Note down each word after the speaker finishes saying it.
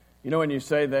You know, when you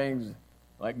say things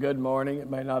like good morning, it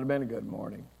may not have been a good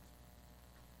morning.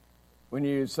 When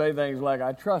you say things like,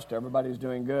 I trust everybody's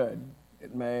doing good,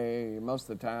 it may, most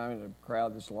of the time, in a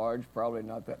crowd this large, probably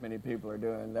not that many people are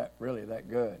doing that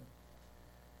good.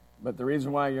 But the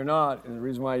reason why you're not, and the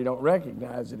reason why you don't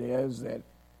recognize it is that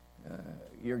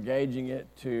you're gauging it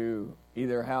to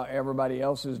either how everybody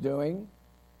else is doing,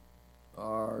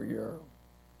 or you're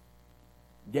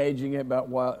gauging it about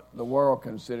what the world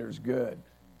considers good.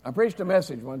 I preached a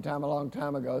message one time, a long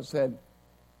time ago. It said,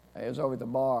 it was over at the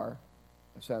bar.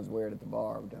 It sounds weird at the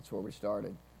bar, but that's where we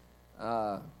started.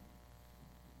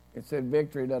 It said,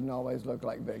 victory doesn't always look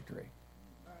like victory.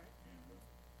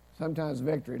 Sometimes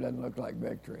victory doesn't look like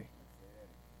victory.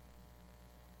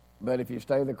 But if you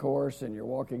stay the course and you're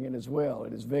walking in His will,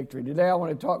 it is victory. Today I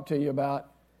want to talk to you about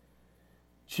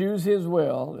choose His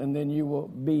will, and then you will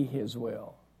be His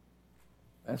will.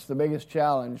 That's the biggest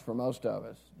challenge for most of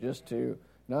us, just to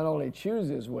not only choose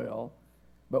His will,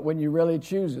 but when you really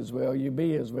choose His will, you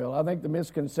be His will. I think the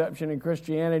misconception in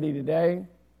Christianity today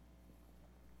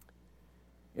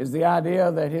is the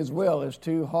idea that His will is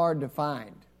too hard to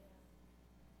find.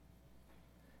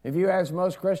 If you ask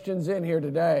most Christians in here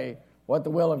today what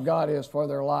the will of God is for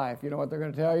their life, you know what they're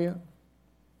going to tell you?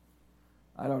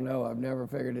 I don't know, I've never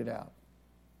figured it out.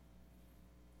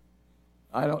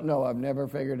 I don't know, I've never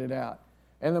figured it out.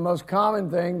 And the most common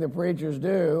thing the preachers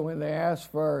do when they ask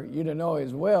for you to know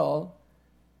His will,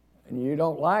 and you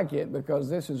don't like it because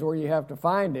this is where you have to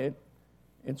find it,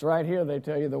 it's right here they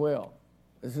tell you the will.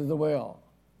 This is the will.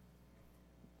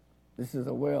 This is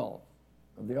the will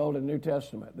of the Old and New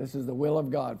Testament. This is the will of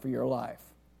God for your life.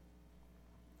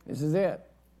 This is it.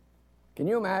 Can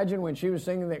you imagine when she was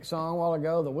singing that song a while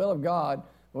ago? The will of God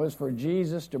was for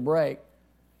Jesus to break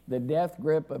the death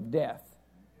grip of death.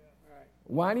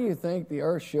 Why do you think the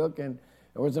earth shook and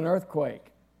there was an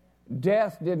earthquake?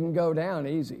 Death didn't go down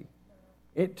easy.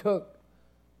 It took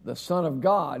the Son of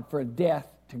God for death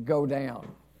to go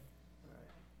down.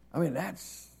 I mean,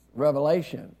 that's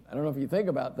revelation. I don't know if you think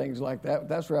about things like that, but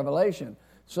that's revelation.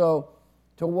 So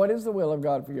what is the will of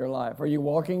God for your life? Are you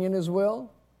walking in His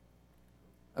will?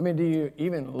 I mean, do you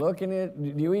even look in it?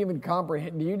 Do you even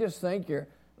comprehend? Do you just think your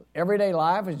everyday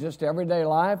life is just everyday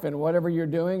life, and whatever you're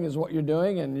doing is what you're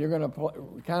doing, and you're going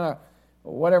to kind of,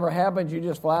 whatever happens, you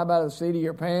just fly by the seat of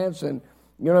your pants, and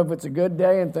you know, if it's a good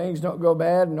day and things don't go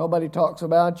bad and nobody talks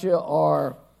about you,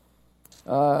 or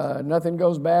nothing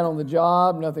goes bad on the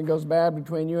job, nothing goes bad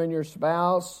between you and your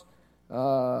spouse,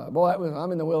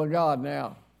 I'm in the will of God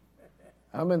now.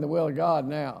 I'm in the will of God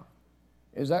now.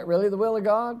 Is that really the will of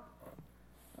God?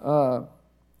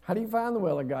 How do you find the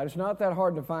will of God? It's not that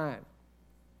hard to find.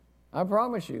 I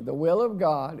promise you, the will of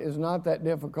God is not that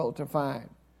difficult to find.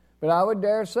 But I would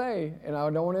dare say, and I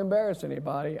don't want to embarrass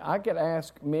anybody, I could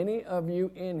ask many of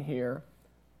you in here,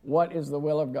 what is the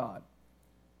will of God?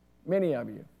 Many of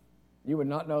you. You would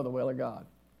not know the will of God.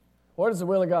 What is the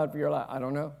will of God for your life? I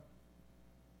don't know.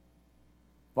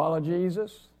 Follow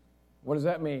Jesus? What does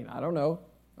that mean? I don't know.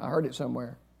 I heard it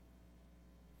somewhere.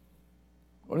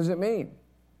 What does it mean?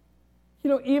 You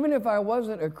know, even if I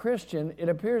wasn't a Christian, it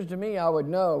appears to me I would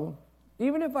know.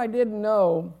 Even if I didn't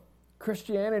know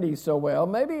Christianity so well,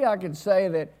 maybe I could say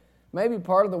that maybe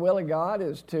part of the will of God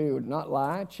is to not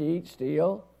lie, cheat,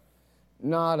 steal,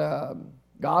 not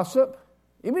gossip.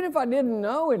 Even if I didn't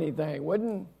know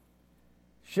anything,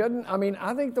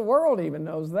 I think the world even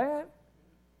knows that.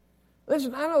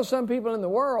 Listen, I know some people in the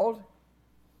world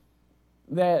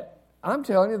that I'm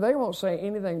telling you, they won't say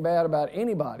anything bad about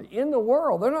anybody. In the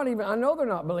world, I know they're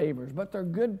not believers, but they're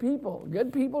good people.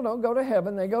 Good people don't go to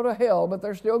heaven, they go to hell, but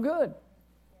they're still good.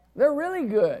 They're really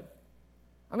good.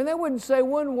 I mean, they wouldn't say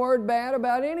one word bad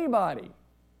about anybody.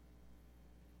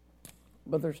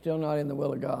 But they're still not in the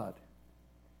will of God.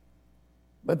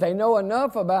 But they know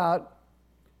enough about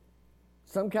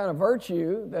some kind of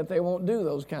virtue that they won't do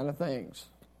those kind of things.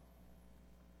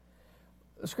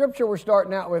 The scripture we're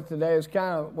starting out with today is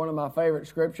kind of one of my favorite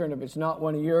scripture, and if it's not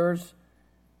one of yours,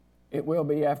 it will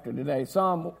be after today.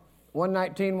 Psalm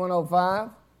 119, 105.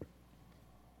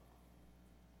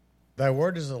 Thy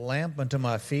word is a lamp unto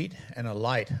my feet and a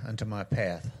light unto my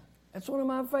path. That's one of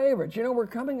my favorites. You know, we're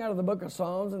coming out of the book of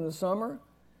Psalms in the summer,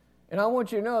 and I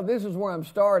want you to know this is where I'm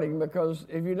starting, because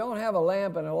if you don't have a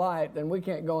lamp and a light, then we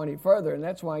can't go any further, and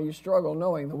that's why you struggle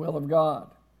knowing the will of God.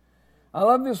 I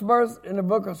love this verse in the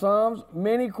book of Psalms.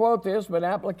 Many quote this, but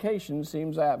application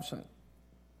seems absent.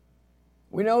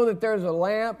 We know that there's a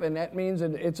lamp, and that means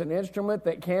that it's an instrument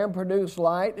that can produce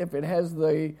light if it has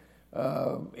the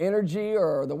energy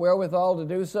or the wherewithal to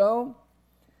do so.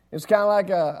 It's kind of like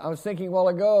I was thinking a while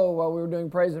ago while we were doing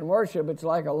praise and worship, it's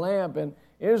like a lamp, and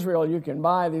Israel, you can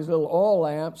buy these little oil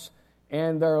lamps,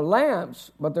 and they're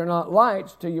lamps, but they're not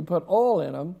lights till you put oil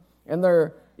in them. And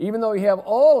even though you have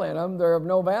oil in them, they're of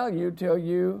no value till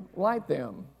you light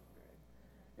them.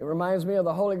 It reminds me of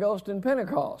the Holy Ghost in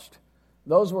Pentecost.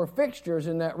 Those were fixtures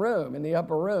in that room, in the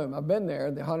upper room. I've been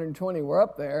there. The 120 were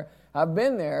up there. I've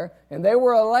been there, and they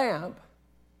were a lamp,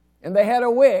 and they had a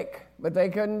wick, but they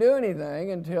couldn't do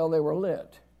anything until they were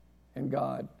lit. And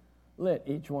God lit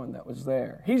each one that was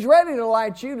there. He's ready to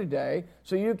light you today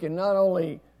so you can not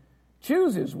only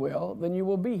choose His will, then you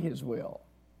will be His will.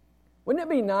 Wouldn't it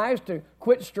be nice to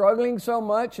quit struggling so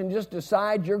much and just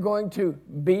decide you're going to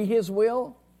be His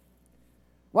will?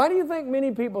 Why do you think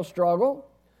many people struggle?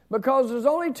 Because there's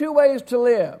only two ways to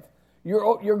live.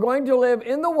 You're going to live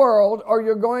in the world, or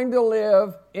you're going to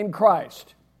live in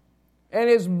Christ. And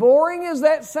as boring as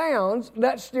that sounds,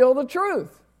 that's still the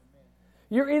truth.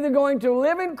 You're either going to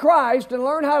live in Christ and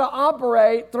learn how to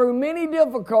operate through many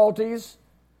difficulties,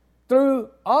 through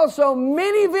also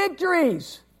many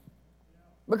victories.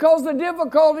 Because the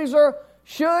difficulties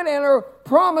should and are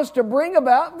promised to bring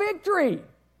about victory.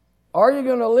 Are you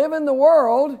going to live in the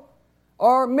world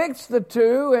or mix the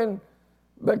two and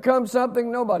become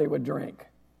something nobody would drink?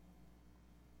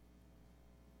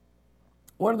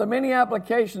 One of the many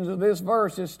applications of this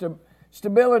verse is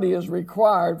stability is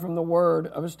required from the word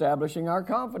of establishing our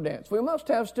confidence. We must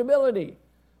have stability.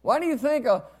 Why do you think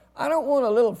I don't want a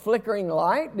little flickering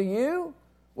light, do you?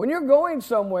 When you're going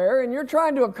somewhere and you're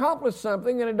trying to accomplish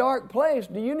something in a dark place,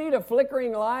 do you need a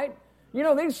flickering light? You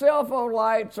know, these cell phone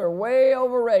lights are way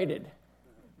overrated.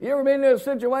 You ever been in a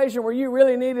situation where you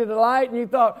really needed a light and you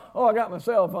thought, oh, I got my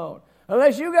cell phone?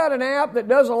 Unless you got an app that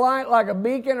does a light like a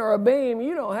beacon or a beam,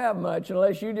 you don't have much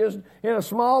unless you just in a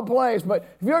small place. But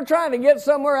if you're trying to get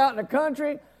somewhere out in the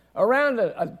country, around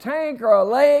a tank or a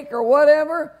lake or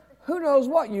whatever, who knows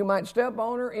what you might step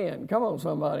on or in. Come on,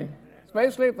 somebody.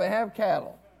 Especially if they have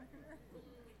cattle.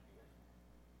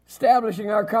 Establishing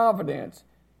our confidence.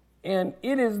 And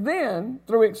it is then,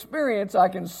 through experience, I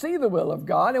can see the will of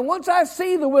God. And once I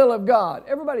see the will of God,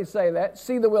 everybody say that,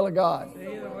 see the will of God. See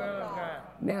the will of God.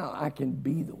 Now I can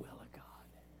be the will of God.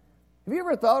 Have you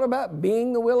ever thought about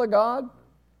being the will of God?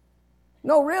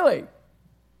 No, really.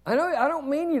 I don't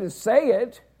mean you to say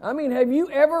it. I mean, have you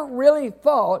ever really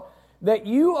thought that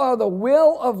you are the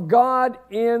will of God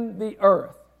in the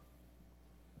earth?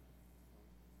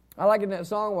 I like in that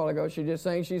song a while ago, she just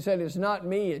sang, she said, it's not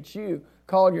me, it's you.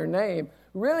 Call your name.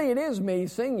 Really, it is me,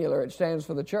 singular. It stands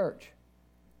for the church.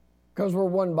 Because we're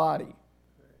one body.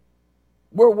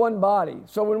 We're one body.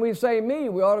 So when we say me,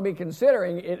 we ought to be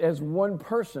considering it as one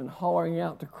person hollering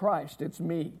out to Christ. It's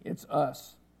me. It's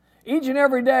us. Each and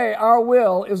every day, our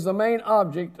will is the main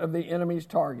object of the enemy's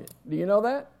target. Do you know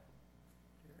that?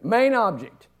 Main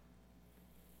object.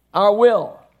 Our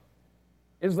will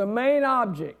is the main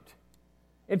object.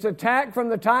 It's attacked from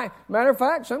the time. Matter of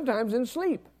fact, sometimes in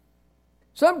sleep.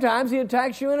 Sometimes he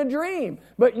attacks you in a dream.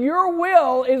 But your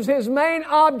will is his main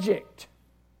object.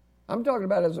 I'm talking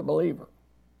about as a believer.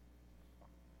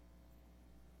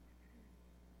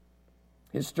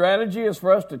 His strategy is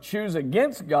for us to choose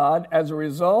against God. As a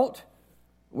result,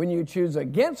 when you choose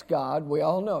against God, we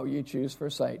all know you choose for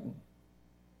Satan.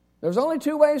 There's only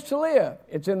two ways to live.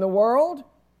 It's in the world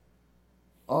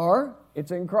or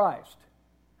it's in Christ.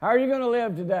 How are you going to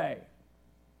live today?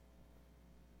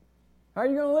 How are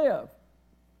you going to live?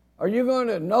 Are you going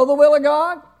to know the will of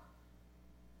God?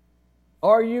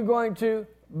 Or are you going to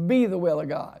be the will of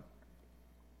God?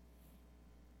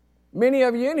 Many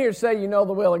of you in here say you know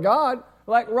the will of God.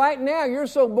 Like right now, you're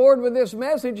so bored with this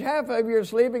message, half of you are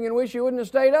sleeping and wish you wouldn't have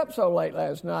stayed up so late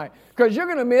last night. Because you're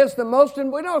going to miss the most,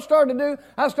 and we don't start to do,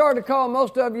 I started to call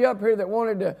most of you up here that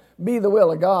wanted to be the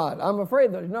will of God. I'm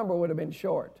afraid the number would have been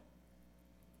short.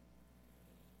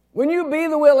 When you be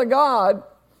the will of God,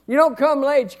 you don't come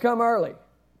late, you come early.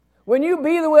 When you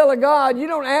be the will of God, you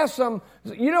don't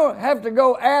have to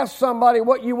go ask somebody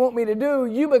what you want me to do.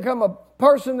 You become a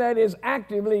person that is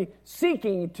actively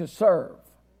seeking to serve.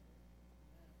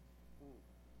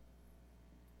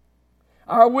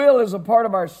 Our will is a part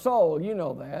of our soul. You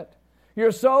know that.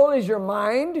 Your soul is your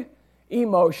mind,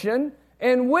 emotion,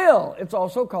 and will. It's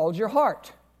also called your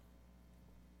heart.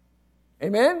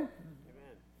 Amen?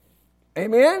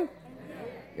 Amen? Amen?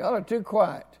 Y'all are too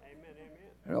quiet.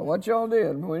 I don't know what y'all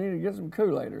did, but we need to get some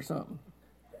Kool-Aid or something.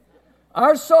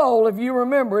 Our soul, if you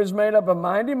remember, is made up of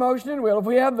mind, emotion, and will. If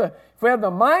we have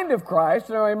the mind of Christ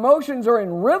and our emotions are in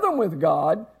rhythm with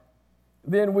God,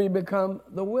 then we become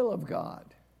the will of God.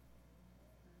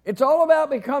 It's all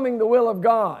about becoming the will of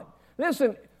God.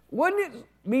 Listen, wouldn't it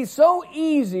be so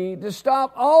easy to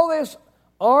stop all this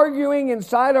arguing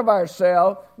inside of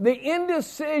ourselves, the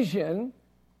indecision,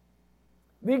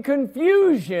 the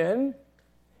confusion,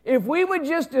 if we would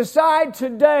just decide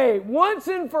today, once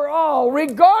and for all,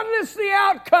 regardless the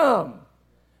outcome,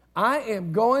 I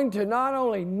am going to not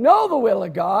only know the will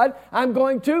of God, I'm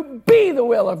going to be the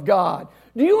will of God.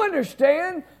 Do you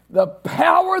understand the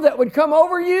power that would come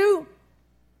over you?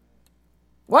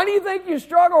 Why do you think you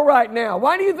struggle right now?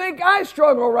 Why do you think I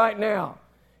struggle right now?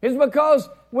 It's because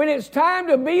when it's time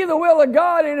to be the will of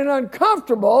God in an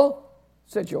uncomfortable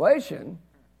situation,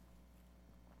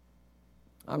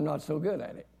 I'm not so good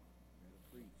at it.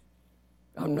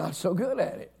 I'm not so good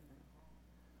at it.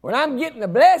 When I'm getting a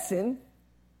blessing,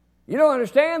 you don't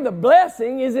understand, the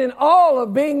blessing is in all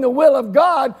of being the will of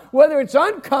God, whether it's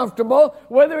uncomfortable,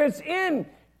 whether it's in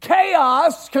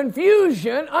chaos,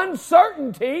 confusion,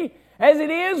 uncertainty, as it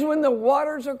is when the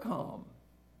waters are calm.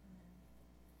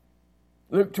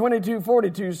 Luke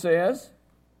 22:42 says,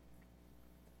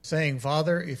 saying,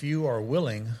 Father, if you are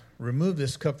willing, remove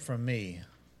this cup from me.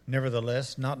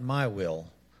 Nevertheless, not my will,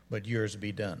 but yours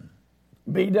be done.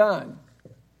 Be done.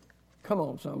 Come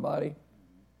on, somebody.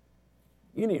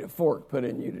 You need a fork put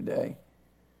in you today.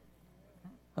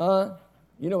 Huh?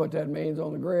 You know what that means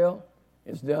on the grill?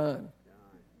 It's done.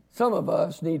 Some of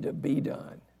us need to be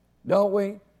done, don't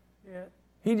we? Yeah.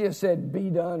 He just said, be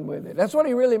done with it. That's what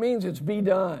he really means. It's be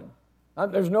done.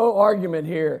 There's no argument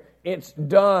here. It's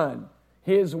done.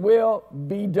 His will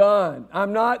be done.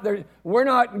 We're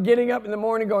not getting up in the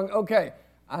morning going, okay,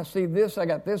 I see this, I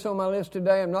got this on my list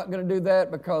today. I'm not going to do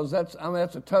that because that's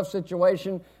a tough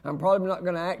situation. I'm probably not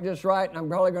going to act just right, and I'm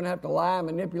probably going to have to lie and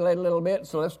manipulate a little bit,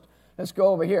 so let's go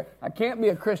over here. I can't be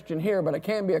a Christian here, but I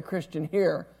can be a Christian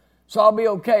here, so I'll be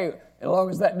okay as long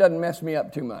as that doesn't mess me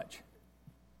up too much.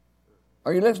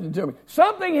 Are you listening to me?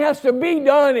 Something has to be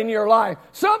done in your life.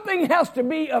 Something has to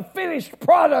be a finished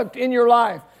product in your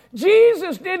life.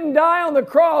 Jesus didn't die on the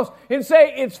cross and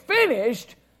say, it's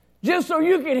finished, just so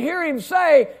you can hear him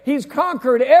say he's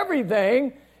conquered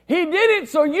everything. He did it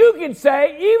so you can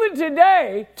say, even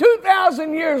today,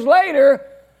 2,000 years later,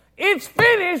 it's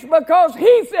finished because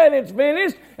he said it's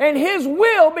finished and his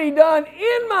will be done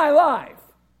in my life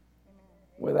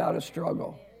without a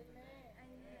struggle.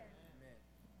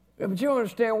 But you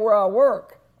understand where I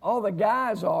work. All the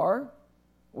guys are,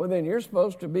 well then you're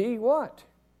supposed to be what?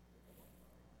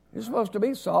 You're supposed to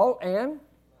be salt and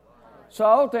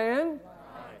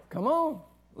come on,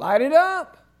 light it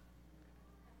up.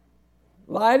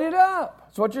 Light it up.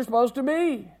 That's what you're supposed to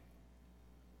be.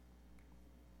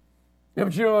 Yeah,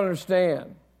 but you don't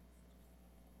understand.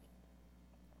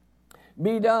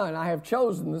 Be done. I have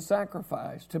chosen the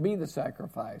sacrifice, to be the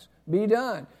sacrifice. Be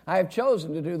done. I have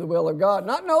chosen to do the will of God,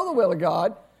 not know the will of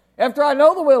God. After I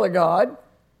know the will of God,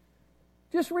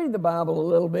 just read the Bible a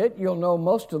little bit. You'll know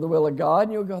most of the will of God,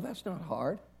 and you'll go, that's not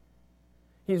hard.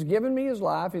 He's given me his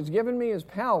life. He's given me his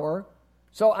power.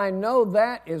 So I know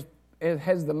that it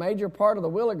has the major part of the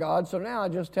will of God. So now I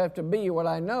just have to be what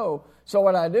I know. So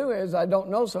what I do is I don't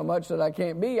know so much that I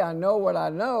can't be. I know what I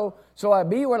know. So I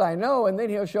be what I know, and then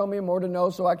he'll show me more to know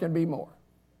so I can be more.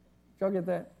 Did y'all get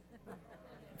that?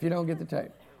 If you don't get the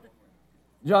tape.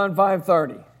 John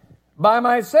 5:30. By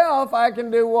myself I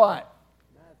can do what?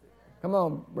 Come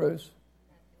on, Bruce.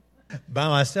 By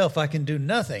myself I can do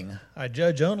nothing. I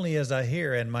judge only as I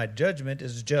hear, and my judgment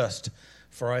is just.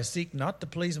 For I seek not to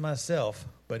please myself,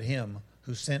 but him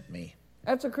who sent me.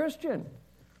 That's a Christian.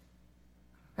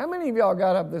 How many of y'all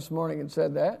got up this morning and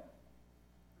said that?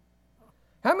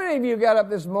 How many of you got up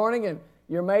this morning and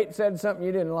your mate said something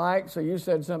you didn't like, so you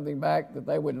said something back that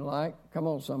they wouldn't like? Come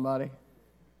on, somebody.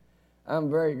 I'm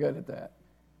very good at that.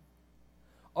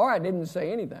 Or I didn't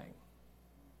say anything,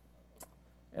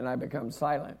 and I become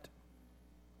silent.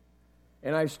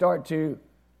 And I start to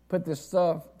put this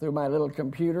stuff through my little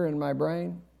computer in my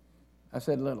brain. I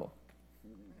said little.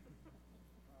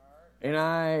 And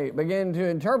I begin to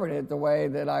interpret it the way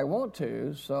that I want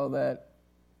to, so that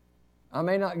I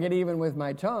may not get even with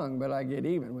my tongue, but I get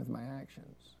even with my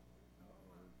actions.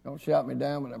 Don't shout me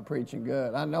down when I'm preaching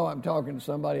good. I know I'm talking to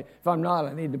somebody. If I'm not,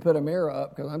 I need to put a mirror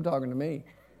up because I'm talking to me.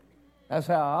 That's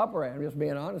how I operate. I'm just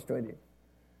being honest with you.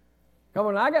 Come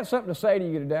on, I got something to say to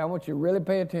you today. I want you to really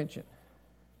pay attention.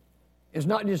 It's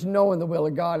not just knowing the will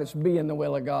of God, it's being the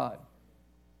will of God.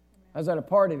 I was at a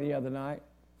party the other night.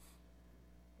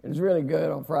 It was really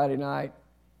good on Friday night.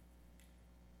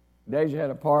 Deja had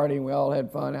a party, and we all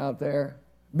had fun out there.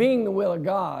 Being the will of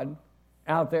God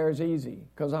out there is easy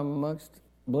because I'm amongst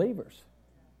believers.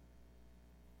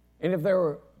 And if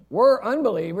there were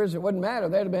unbelievers, it wouldn't matter.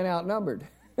 They'd have been outnumbered.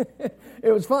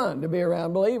 It was fun to be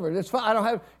around believers. It's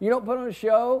fun. You don't put on a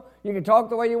show. You can talk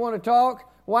the way you want to talk.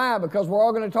 Why? Because we're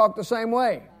all going to talk the same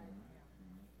way.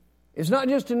 It's not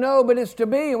just to know, but it's to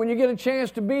be. And when you get a chance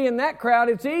to be in that crowd,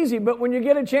 it's easy. But when you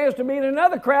get a chance to be in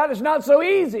another crowd, it's not so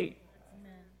easy.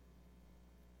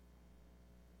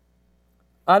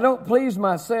 I don't please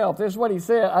myself. This is what he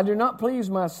said. I do not please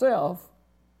myself.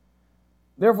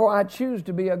 Therefore, I choose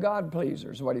to be a God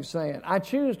pleaser, is what he's saying. I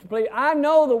choose to please. I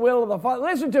know the will of the Father.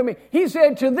 Listen to me. He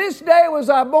said, to this day was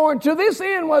I born, to this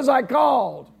end was I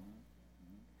called.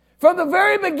 From the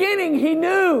very beginning, he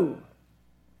knew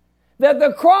that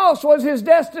the cross was his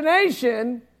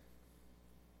destination,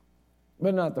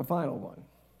 but not the final one.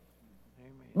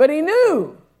 Amen. But he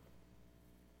knew.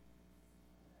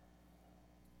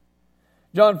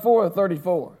 John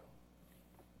 4:34.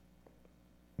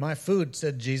 My food,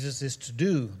 said Jesus, is to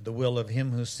do the will of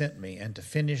him who sent me and to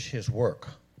finish his work.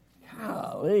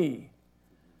 Golly.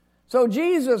 So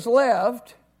Jesus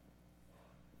left,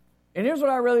 and here's what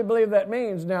I really believe that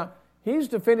means. Now, he's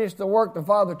to finish the work the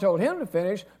Father told him to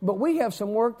finish, but we have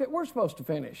some work that we're supposed to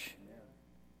finish.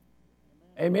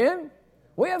 Amen?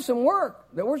 We have some work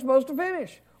that we're supposed to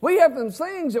finish. We have some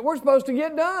things that we're supposed to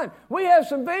get done. We have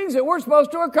some things that we're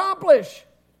supposed to accomplish.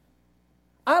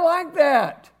 I like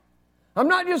that. I'm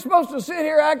not just supposed to sit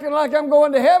here acting like I'm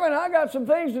going to heaven. I got some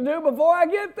things to do before I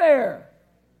get there.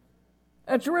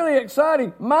 That's really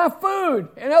exciting. My food.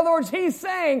 In other words, he's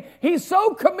saying he's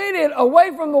so committed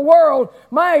away from the world,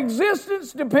 my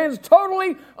existence depends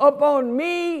totally upon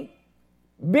me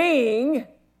being,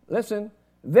 listen,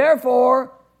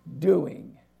 therefore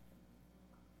doing.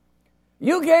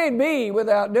 You can't be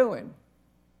without doing.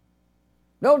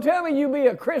 Don't tell me you be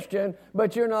a Christian,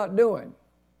 but you're not doing.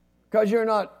 Because you're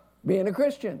not being a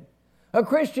Christian. A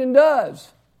Christian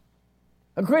does.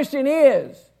 A Christian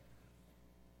is.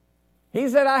 He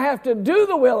said, I have to do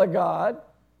the will of God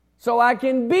so I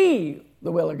can be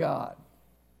the will of God.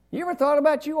 You ever thought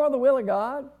about you are the will of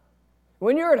God?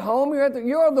 When you're at home, you're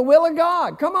the will of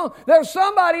God. Come on. There's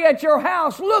somebody at your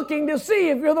house looking to see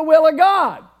if you're the will of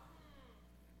God.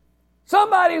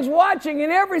 Somebody's watching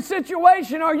in every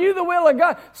situation. Are you the will of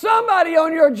God? Somebody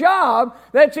on your job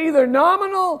that's either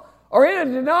nominal or in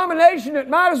a denomination that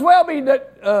might as well be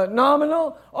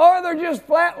nominal, or they're just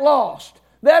flat lost,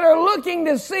 that are looking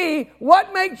to see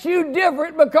what makes you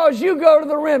different because you go to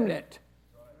the remnant.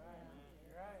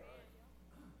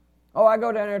 Oh, I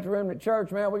go down there at the remnant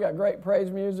church, man. We got great praise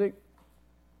music.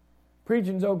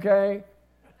 Preaching's okay,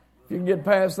 if you can get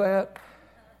past that.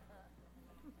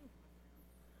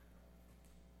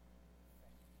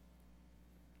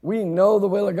 We know the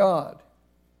will of God.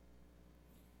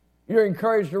 You're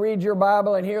encouraged to read your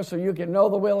Bible in here so you can know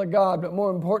the will of God. But more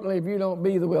importantly, if you don't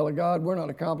be the will of God, we're not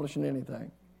accomplishing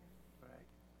anything.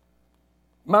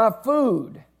 My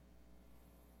food.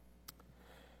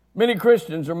 Many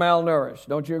Christians are malnourished.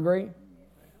 Don't you agree?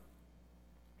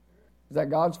 Is that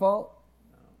God's fault?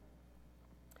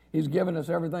 He's given us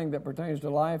everything that pertains to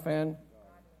life, and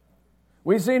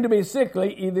we seem to be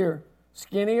sickly, either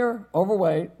skinny or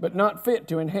overweight, but not fit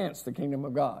to enhance the kingdom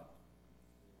of God.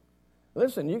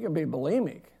 Listen, you can be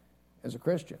bulimic as a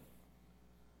Christian.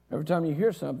 Every time you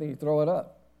hear something, you throw it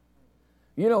up.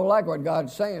 You don't like what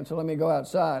God's saying, so let me go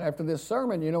outside. After this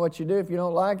sermon, you know what you do if you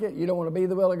don't like it? You don't want to be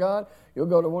the will of God? You'll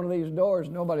go to one of these doors,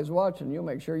 nobody's watching. You'll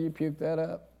make sure you puke that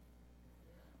up.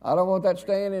 I don't want that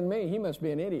staying in me. He must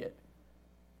be an idiot.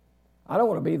 I don't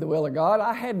want to be the will of God.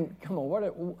 Come on,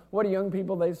 what do young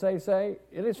people they say?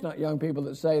 It's not young people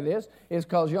that say this. It's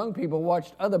because young people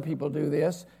watched other people do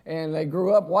this, and they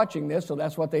grew up watching this, so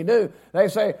that's what they do. They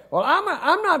say, well,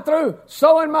 I'm not through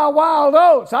sowing my wild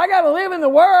oats. I got to live in the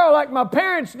world like my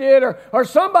parents did or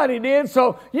somebody did,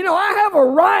 so, I have a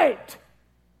right.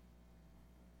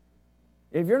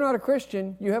 If you're not a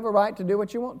Christian, you have a right to do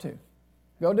what you want to.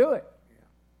 Go do it.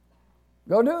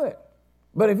 Go do it.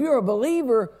 But if you're a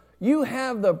believer, you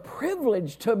have the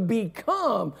privilege to be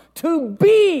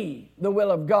the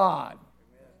will of God.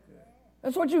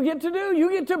 That's what you get to do.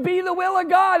 You get to be the will of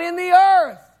God in the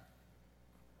earth.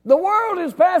 The world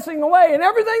is passing away, and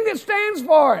everything that stands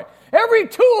for it, every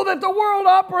tool that the world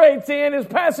operates in is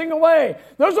passing away.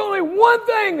 There's only one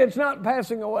thing that's not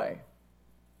passing away.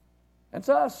 That's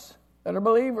us that are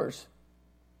believers.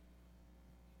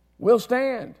 We'll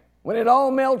stand. When it all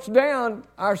melts down,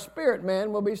 our spirit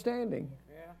man will be standing.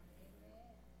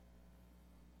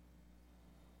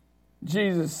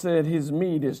 Jesus said his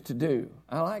meat is to do.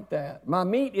 I like that. My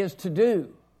meat is to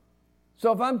do.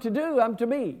 So if I'm to do, I'm to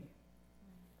be.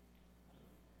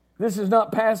 This is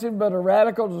not passive, but a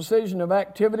radical decision of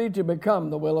activity to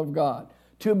become the will of God.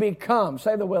 To become.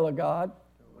 Say the will of God.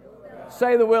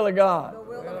 Say the will of God.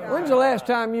 When's the last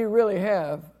time you really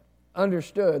have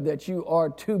understood that you are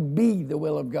to be the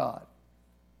will of God?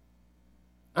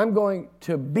 I'm going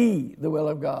to be the will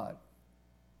of God.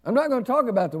 I'm not going to talk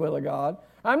about the will of God.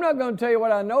 I'm not going to tell you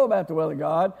what I know about the will of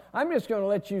God. I'm just going to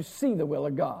let you see the will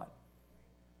of God.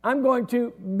 I'm going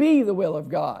to be the will of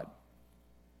God.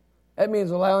 That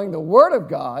means allowing the Word of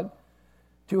God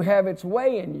to have its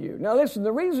way in you. Now listen,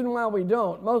 the reason why we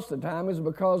don't most of the time is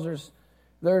because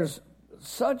there's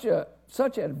such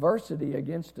adversity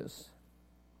against us.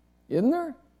 Isn't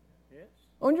there? Yes.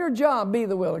 On your job, be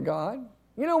the will of God.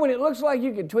 You know, when it looks like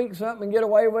you could tweak something and get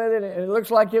away with it, and it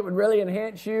looks like it would really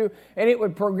enhance you, and it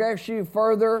would progress you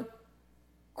further,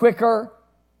 quicker,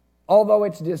 although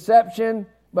it's deception,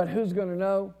 but who's going to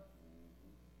know?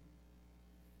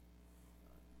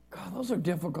 God, those are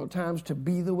difficult times to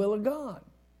be the will of God.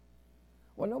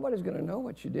 Well, nobody's going to know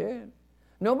what you did.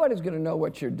 Nobody's going to know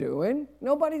what you're doing.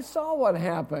 Nobody saw what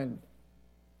happened.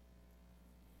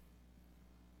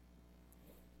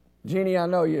 Jeannie, I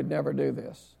know you'd never do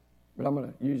this, but I'm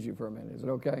going to use you for a minute. Is it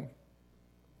okay?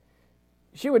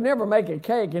 She would never make a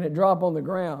cake and it drop on the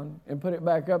ground and put it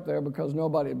back up there because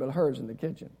nobody but hers in the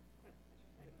kitchen.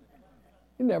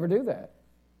 You'd never do that.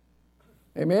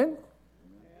 Amen?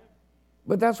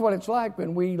 But that's what it's like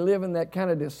when we live in that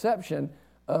kind of deception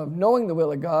of knowing the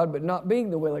will of God but not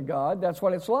being the will of God. That's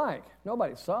what it's like.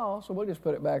 Nobody saw, so we'll just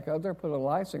put it back up there, put a little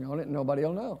icing on it, and nobody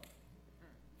will know.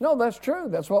 No, that's true.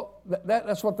 That's what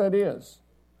that is.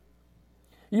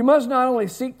 You must not only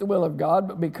seek the will of God,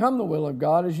 but become the will of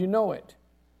God as you know it.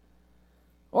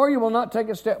 Or you will not take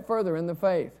a step further in the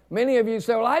faith. Many of you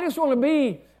say, well, I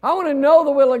want to know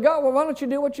the will of God. Well, why don't you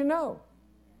do what you know?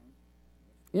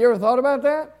 You ever thought about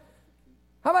that?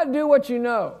 How about do what you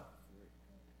know?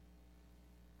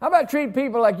 How about treat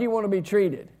people like you want to be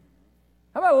treated?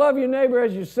 How about love your neighbor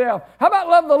as yourself? How about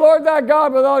love the Lord thy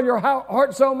God with all your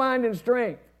heart, soul, mind, and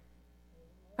strength?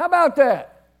 How about that?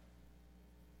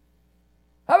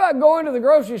 How about going to the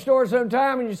grocery store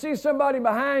sometime and you see somebody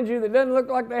behind you that doesn't look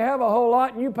like they have a whole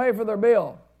lot and you pay for their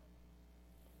bill?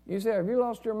 You say, have you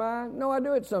lost your mind? No, I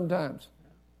do it sometimes.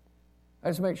 I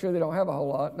just make sure they don't have a whole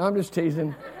lot. No, I'm just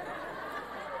teasing.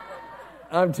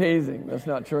 I'm teasing. That's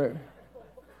not true.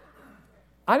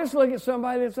 I just look at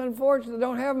somebody that's unfortunate, that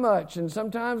don't have much, and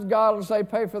sometimes God will say,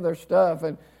 pay for their stuff.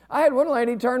 And I had one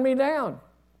lady turn me down.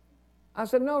 I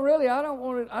said, no, really, I don't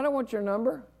want your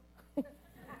number.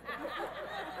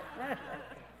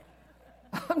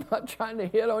 I'm not trying to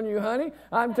hit on you, honey.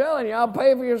 I'm telling you, I'll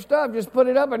pay for your stuff. Just put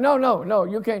it up. And no,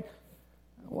 you can't.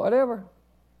 Whatever.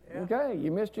 Yeah. Okay,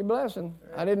 you missed your blessing.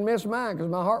 Right. I didn't miss mine because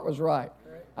my heart was right.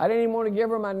 I didn't even want to give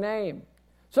her my name.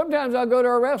 Sometimes I'll go to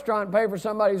a restaurant and pay for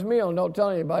somebody's meal and don't tell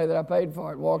anybody that I paid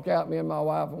for it. Walk out, me and my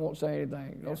wife, and won't say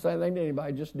anything. Don't say anything to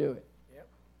anybody, just do it. Yep.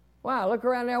 Why? Look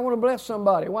around there, I want to bless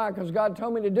somebody. Why? Because God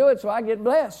told me to do it, so I get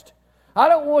blessed. I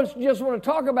don't just want to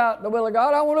talk about the will of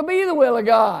God. I want to be the will of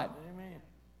God. Amen.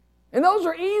 And those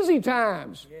are easy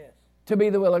times to be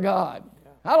the will of God.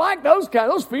 Yeah. I like those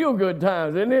feel-good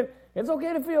times, isn't it? It's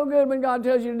okay to feel good when God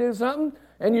tells you to do something,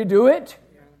 and you do it.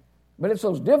 But it's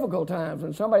those difficult times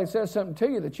when somebody says something to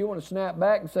you that you want to snap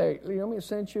back and say, you want me to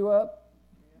cinch you up?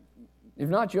 If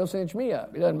not, you'll cinch me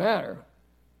up. It doesn't matter.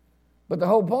 But the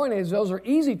whole point is those are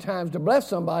easy times to bless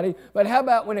somebody. But how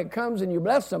about when it comes and you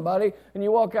bless somebody and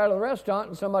you walk out of the restaurant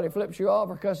and somebody flips you off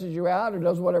or cusses you out or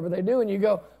does whatever they do and you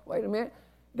go, wait a minute,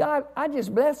 God, I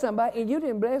just blessed somebody and you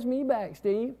didn't bless me back,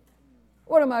 Steve.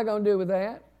 What am I going to do with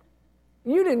that?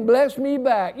 You didn't bless me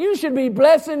back. You should be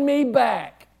blessing me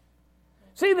back.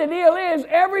 See, the deal is,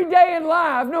 every day in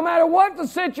life, no matter what the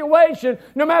situation,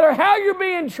 no matter how you're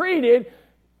being treated,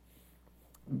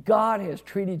 God has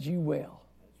treated you well.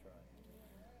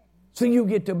 So you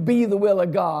get to be the will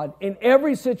of God in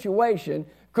every situation,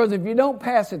 because if you don't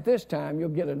pass it this time, you'll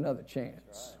get another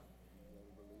chance.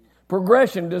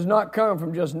 Progression does not come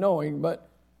from just knowing, but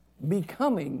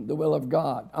becoming the will of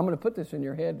God. I'm going to put this in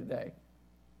your head today.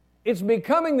 It's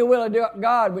becoming the will of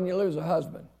God when you lose a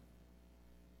husband.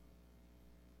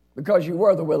 Because you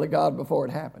were the will of God before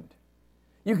it happened.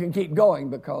 You can keep going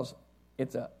because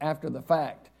it's after the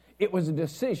fact. It was a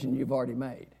decision you've already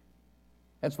made.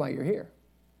 That's why you're here.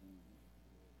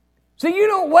 See, you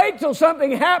don't wait till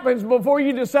something happens before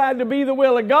you decide to be the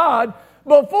will of God.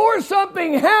 Before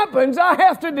something happens, I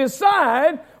have to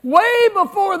decide way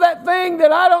before that thing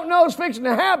that I don't know is fixing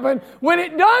to happen. When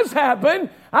it does happen,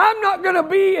 I'm not going to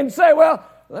be and say, well,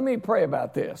 let me pray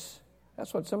about this.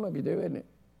 That's what some of you do, isn't it?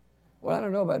 Well, I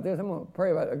don't know about this. I'm going to pray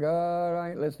about it. God,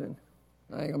 I ain't listening.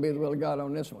 I ain't going to be the will of God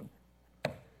on this one.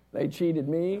 They cheated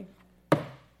me.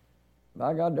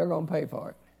 By God, they're going to pay for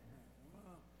it.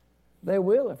 They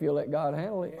will if you let God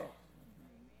handle it.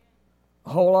 A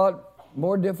whole lot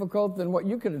more difficult than what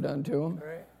you could have done to them.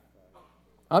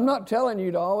 I'm not telling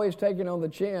you to always take it on the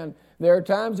chin. There are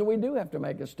times that we do have to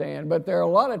make a stand, but there are a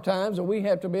lot of times that we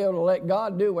have to be able to let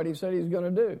God do what He said He's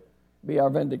going to do, be our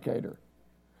vindicator.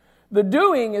 The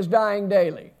doing is dying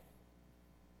daily.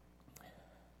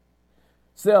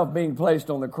 Self being placed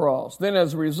on the cross. Then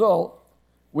as a result,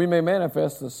 we may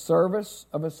manifest the service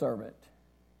of a servant.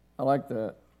 I like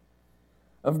that.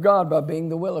 Of God by being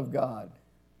the will of God.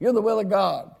 You're the will of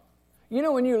God. You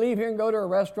know when you leave here and go to a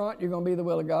restaurant, you're going to be the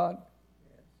will of God?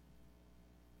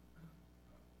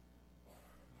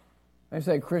 They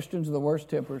say Christians are the worst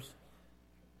tippers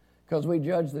because we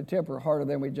judge the tipper harder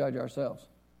than we judge ourselves.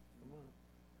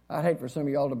 I'd hate for some of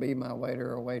y'all to be my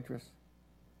waiter or waitress.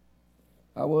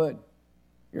 I would.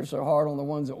 You're so hard on the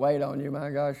ones that wait on you, my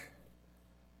gosh.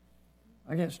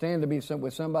 I can't stand to be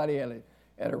with somebody at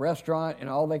a restaurant and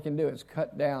all they can do is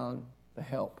cut down the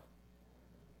help.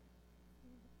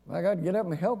 My God, get up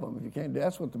and help them if you can't.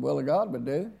 That's what the will of God would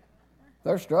do. If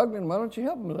they're struggling, why don't you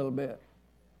help them a little bit?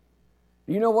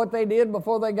 Do you know what they did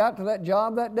before they got to that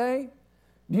job that day?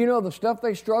 Do you know the stuff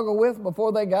they struggled with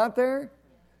before they got there?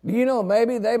 Do you know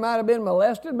maybe they might have been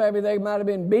molested, maybe they might have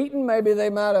been beaten, maybe they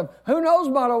might have, who knows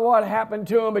about what happened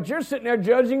to them, but you're sitting there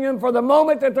judging them for the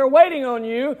moment that they're waiting on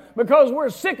you because we're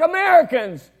sick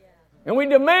Americans and we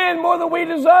demand more than we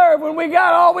deserve when we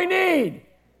got all we need.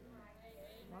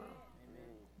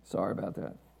 Sorry about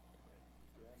that.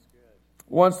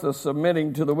 Once the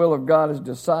submitting to the will of God is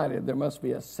decided, there must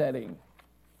be a setting.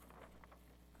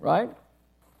 Right?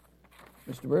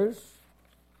 Mr. Bruce?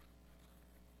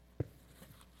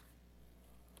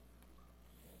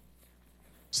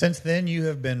 Since then you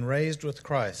have been raised with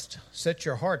Christ. Set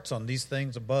your hearts on these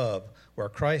things above, where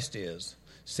Christ is,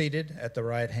 seated at the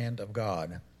right hand of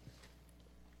God.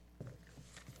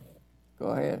 Go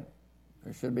ahead.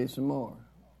 There should be some more.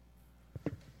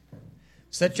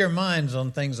 Set your minds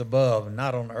on things above,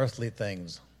 not on earthly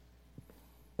things.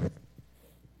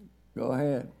 Go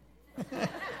ahead.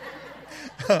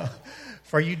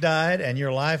 For you died, and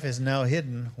your life is now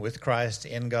hidden with Christ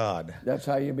in God. That's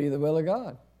how you be the will of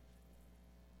God.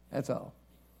 That's all.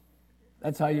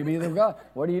 That's how you be the will of God.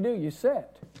 What do? You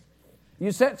set.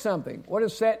 You set something. What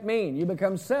does set mean? You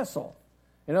become sessile.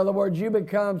 In other words, you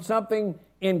become something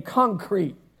in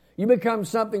concrete. You become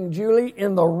something, Julie,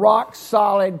 in the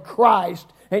rock-solid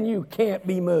Christ, and you can't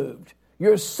be moved.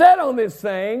 You're set on this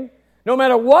thing. No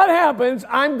matter what happens,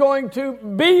 I'm going to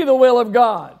be the will of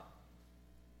God.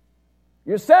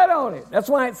 You're set on it. That's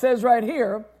why it says right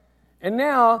here, and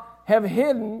now have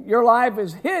hidden, your life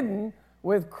is hidden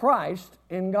with Christ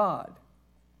in God.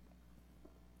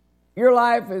 Your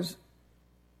life is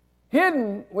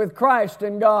hidden with Christ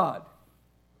in God.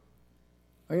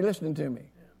 Are you listening to me?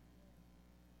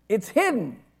 It's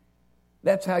hidden.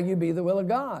 That's how you be the will of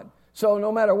God. So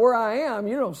no matter where I am,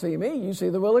 you don't see me. You see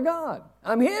the will of God.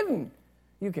 I'm hidden.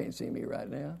 You can't see me right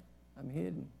now. I'm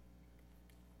hidden.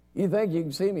 You think you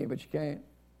can see me, but you can't.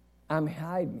 I'm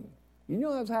hiding. You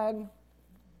know I was hiding?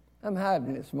 I'm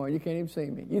hiding this morning. You can't even see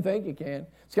me. You think you can.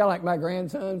 It's kind of like my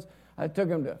grandsons. I took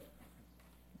them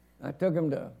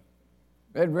to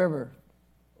Red River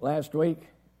last week.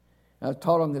 I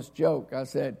taught them this joke. I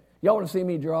said, y'all want to see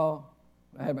me draw?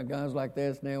 I had my guns like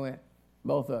this, and they went,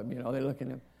 both of them, they look at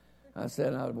them. I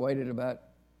said, and I waited about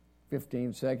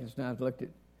 15 seconds, and I looked at,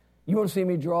 you want to see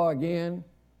me draw again?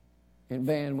 And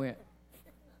Van went,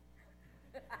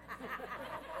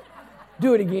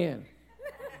 do it again.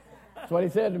 That's what he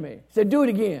said to me. He said, do it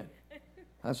again.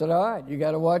 I said, all right, you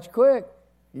got to watch quick.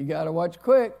 You got to watch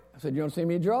quick. I said, you want to see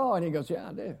me draw? And he goes, yeah,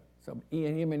 I do. So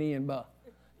him and Ian Buff,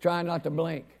 trying not to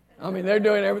blink. I mean, they're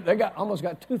doing everything. They almost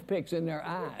got toothpicks in their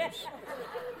eyes.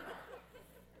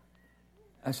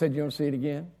 I said, you want to see it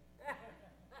again?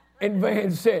 And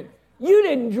Van said, you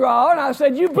didn't draw. And I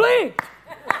said, you blinked.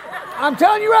 I'm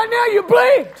telling you right now, you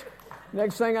blinked.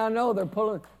 Next thing I know, they're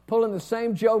pulling the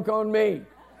same joke on me.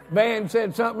 Van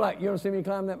said something like, you want to see me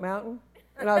climb that mountain?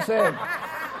 And I said,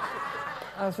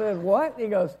 what? He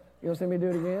goes, you want to see me do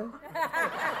it again?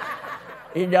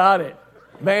 He got it.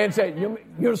 Van said, you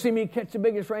want to see me catch the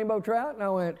biggest rainbow trout? And I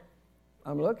went,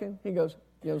 I'm looking. He goes,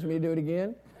 you want to see me do it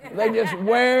again? They just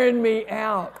wearing me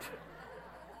out.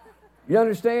 You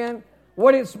understand?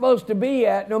 What it's supposed to be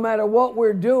at, no matter what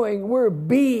we're doing, we're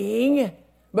being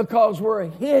because we're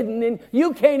hidden and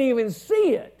you can't even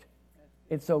see it.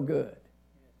 It's so good.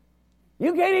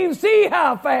 You can't even see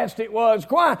how fast it was.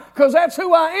 Why? Because that's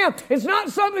who I am. It's not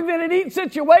something that in each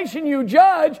situation you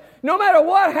judge. No matter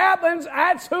what happens,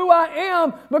 that's who I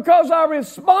am because I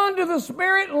respond to the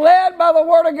Spirit led by the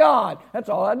Word of God. That's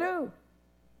all I do.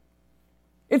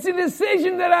 It's a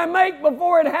decision that I make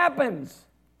before it happens.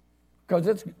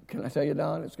 Because can I tell you,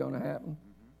 Don, it's going to happen.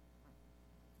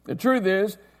 The truth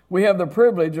is, we have the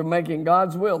privilege of making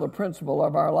God's will the principle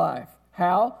of our life.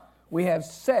 How? We have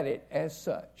set it as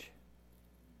such.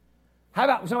 How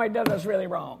about when somebody does us really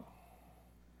wrong?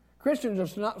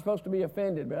 Christians are not supposed to be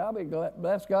offended, but I'll be glad,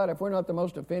 bless God, if we're not the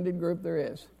most offended group there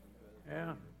is.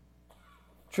 Yeah.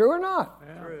 True or not?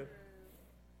 Yeah. True.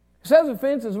 It says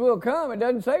offenses will come. It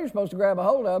doesn't say you're supposed to grab a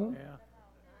hold of them. Yeah.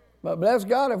 But bless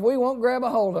God, if we won't grab a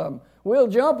hold of them, we'll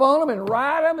jump on them and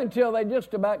ride them until they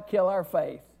just about kill our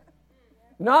faith.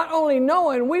 Not only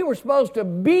knowing we were supposed to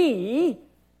be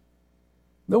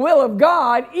the will of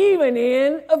God, even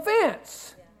in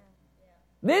offense.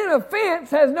 Then offense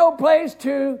has no place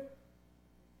to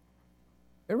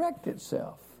erect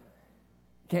itself.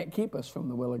 Can't keep us from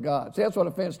the will of God. See, that's what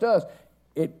offense does.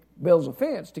 It builds a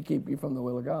fence to keep you from the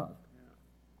will of God.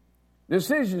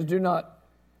 Decisions do not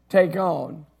take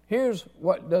on. Here's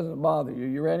what doesn't bother you.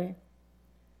 You ready?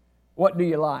 What do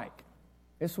you like?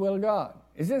 It's the will of God.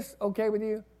 Is this okay with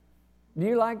you? Do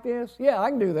you like this? Yeah, I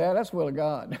can do that. That's the will of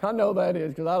God. I know that is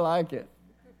because I like it.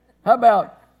 How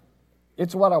about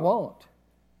it's what I want?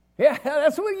 Yeah,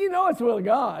 that's what you know it's the will of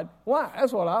God. Why?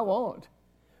 That's what I want.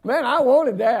 Man, I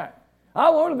wanted that. I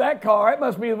wanted that car. It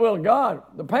must be the will of God.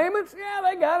 The payments? Yeah,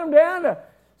 they got them down to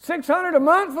 $600 a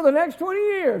month for the next 20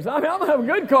 years. I mean, I'm going to have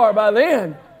a good car by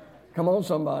then. Come on,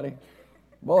 somebody.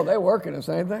 Boy, they're working us,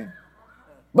 ain't they?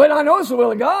 But I know it's the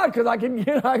will of God because I can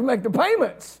make the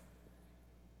payments.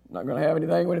 I'm not going to have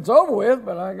anything when it's over with,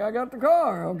 but I got the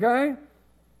car, okay?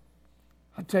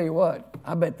 I tell you what,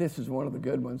 I bet this is one of the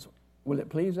good ones. Will it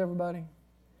please everybody?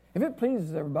 If it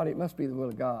pleases everybody, it must be the will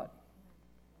of God.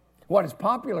 What is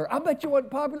popular? I bet you what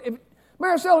popular.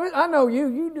 Maricela, I know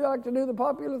you do like to do the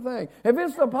popular thing. If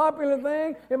it's the popular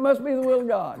thing, it must be the will of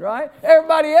God, right?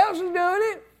 Everybody else is doing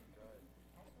it.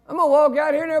 I'm going to walk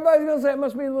out here and everybody's going to say it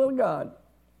must be the will of God.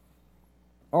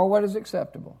 Or what is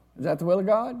acceptable? Is that the will of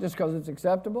God just because it's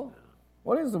acceptable?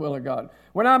 What is the will of God?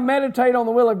 When I meditate on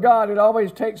the will of God, it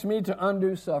always takes me to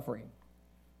undue suffering.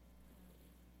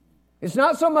 It's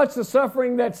not so much the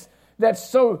suffering that's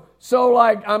so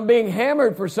like I'm being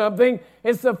hammered for something.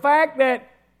 It's the fact that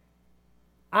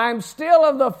I'm still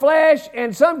of the flesh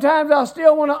and sometimes I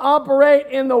still want to operate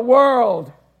in the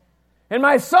world. And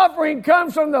my suffering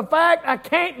comes from the fact I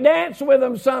can't dance with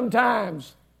them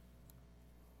sometimes.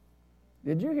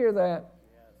 Did you hear that?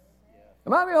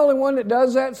 Am I the only one that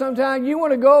does that sometimes? You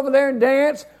want to go over there and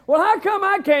dance? Well, how come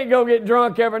I can't go get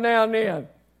drunk every now and then?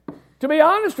 To be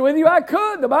honest with you, I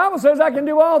could. The Bible says I can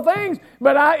do all things.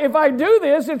 But if I do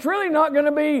this, it's really not going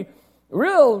to be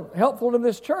real helpful to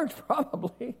this church,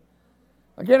 probably.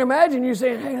 I can't imagine you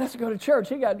saying, hey, let's go to church.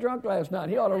 He got drunk last night.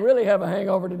 He ought to really have a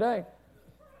hangover today.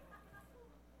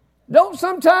 Don't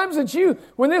sometimes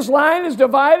when this line is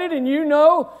divided and you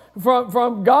know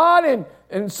from God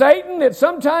and Satan that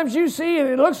sometimes you see and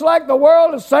it looks like the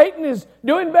world of Satan is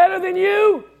doing better than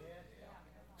you?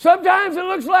 Sometimes it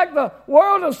looks like the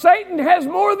world of Satan has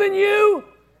more than you.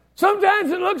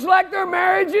 Sometimes it looks like their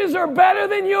marriages are better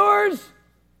than yours.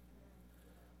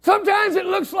 Sometimes it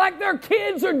looks like their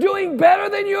kids are doing better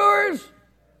than yours.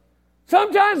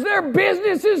 Sometimes their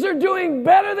businesses are doing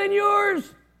better than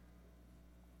yours.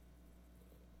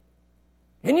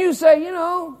 And you say, I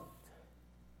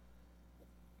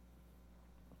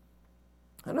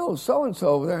know so-and-so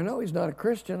over there, I know he's not a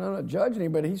Christian, I'm not judging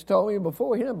him, but he's told me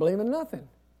before he doesn't believe in nothing.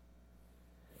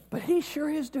 But he sure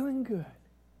is doing good.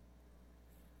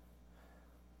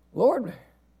 Lord,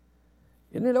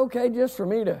 isn't it okay just for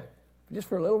me just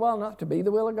for a little while, not to be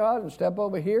the will of God and step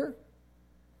over here?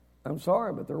 I'm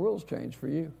sorry, but the rules change for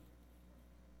you.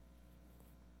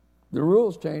 The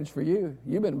rules change for you.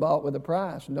 You've been bought with a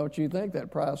price, and don't you think that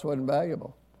price wasn't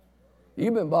valuable?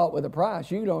 You've been bought with a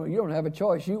price. You don't have a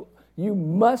choice. You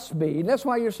must be. And that's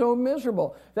why you're so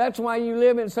miserable. That's why you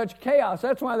live in such chaos.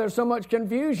 That's why there's so much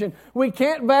confusion. We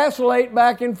can't vacillate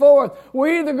back and forth.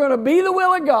 We're either going to be the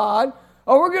will of God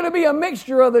or we're going to be a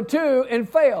mixture of the two and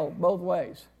fail both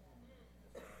ways.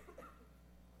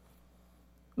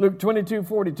 Luke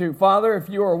 22:42, Father, if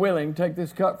you are willing, take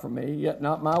this cup from me, yet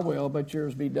not my will, but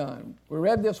yours be done. We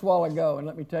read this a while ago, and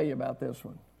let me tell you about this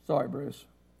one. Sorry, Bruce.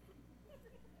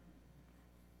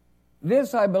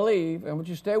 This, I believe, and would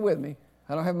you stay with me?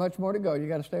 I don't have much more to go. You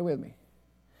got to stay with me.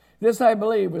 This, I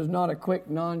believe, was not a quick,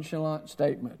 nonchalant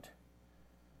statement.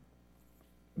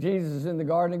 Jesus is in the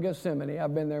Garden of Gethsemane.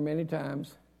 I've been there many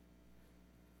times.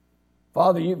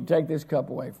 Father, you can take this cup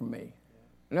away from me.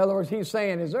 In other words, he's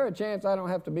saying, is there a chance I don't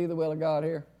have to be the will of God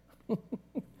here?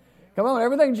 Come on,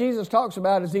 everything Jesus talks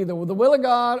about is either the will of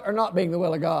God or not being the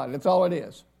will of God. That's all it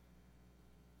is.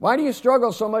 Why do you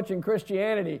struggle so much in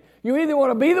Christianity? You either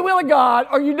want to be the will of God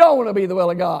or you don't want to be the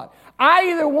will of God. I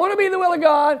either want to be the will of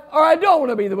God or I don't want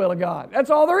to be the will of God.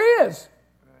 That's all there is.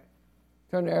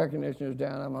 Turn the air conditioners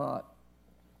down. I'm hot.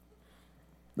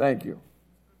 Thank you.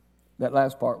 That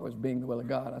last part was being the will of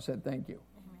God. I said thank you.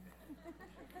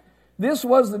 This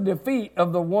was the defeat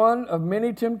of the one of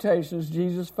many temptations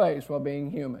Jesus faced while being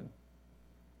human.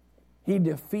 He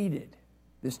defeated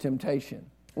this temptation.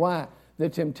 Why? The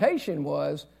temptation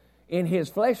was in his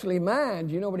fleshly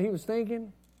mind. You know what he was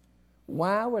thinking?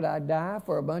 Why would I die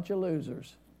for a bunch of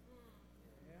losers?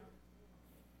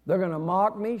 They're going to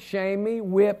mock me, shame me,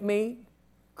 whip me,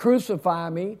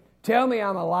 crucify me, tell me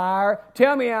I'm a liar,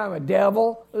 tell me I'm a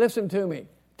devil. Listen to me.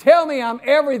 Tell me I'm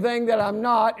everything that I'm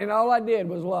not, and all I did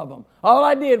was love them. All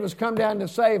I did was come down to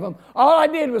save them. All I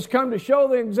did was come to show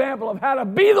the example of how to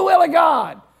be the will of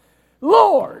God.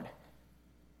 Lord,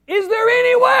 is there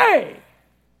any way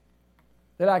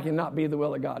that I cannot be the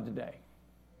will of God today?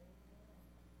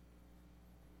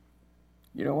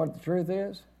 You know what the truth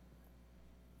is?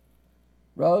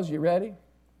 Rose, you ready?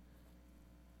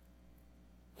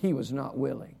 He was not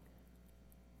willing.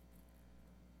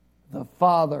 The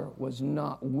Father was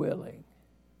not willing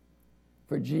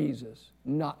for Jesus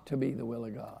not to be the will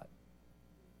of God.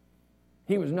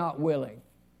 He was not willing.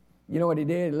 You know what he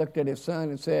did? He looked at his son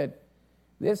and said,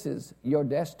 this is your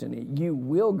destiny. You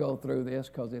will go through this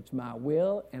because it's my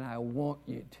will and I want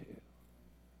you to.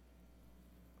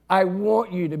 I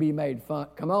want you to be made fun.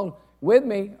 Come on, with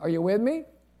me. Are you with me?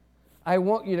 I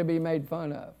want you to be made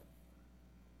fun of.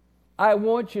 I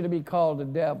want you to be called a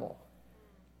devil.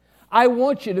 I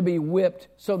want you to be whipped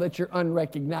so that you're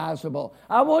unrecognizable.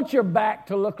 I want your back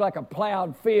to look like a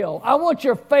plowed field. I want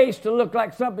your face to look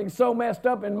like something so messed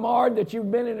up and marred that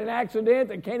you've been in an accident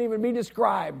that can't even be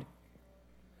described.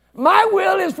 My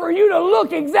will is for you to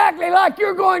look exactly like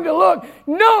you're going to look.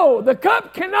 No, the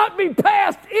cup cannot be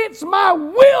passed. It's my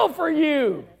will for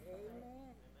you.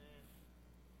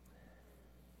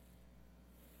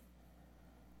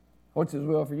 What's His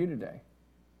will for you today?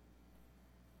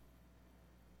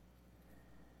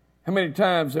 How many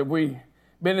times have we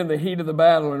been in the heat of the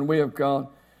battle and we have gone,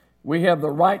 we have the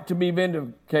right to be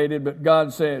vindicated, but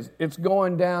God says, it's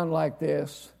going down like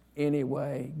this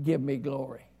anyway. Give me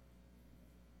glory.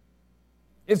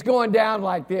 It's going down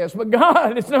like this. But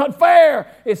God, it's not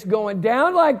fair. It's going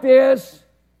down like this.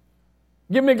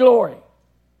 Give me glory.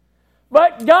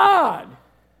 But God.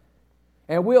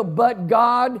 And we'll but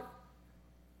God.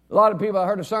 A lot of people, I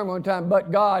heard a sermon one time,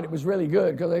 but God, it was really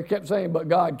good because they kept saying, but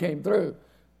God came through.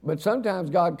 But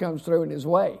sometimes God comes through in His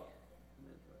way.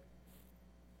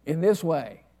 In this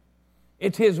way.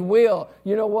 It's His will.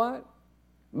 You know what?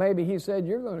 Maybe He said,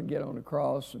 you're going to get on the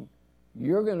cross and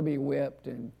you're going to be whipped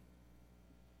and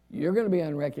you're going to be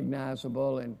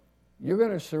unrecognizable and you're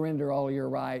going to surrender all your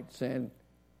rights, and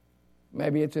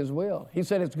maybe it's His will. He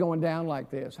said it's going down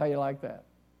like this. How you like that?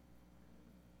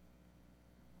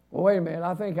 Well, wait a minute.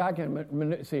 I think I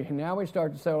can see. Now we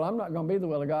start to say, well, I'm not going to be the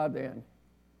will of God then.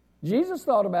 Jesus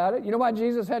thought about it. You know why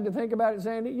Jesus had to think about it,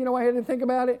 Sandy? You know why He had to think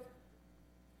about it?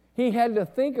 He had to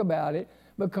think about it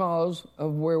because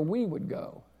of where we would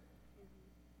go.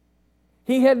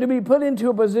 He had to be put into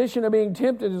a position of being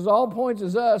tempted as all points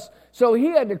as us, so He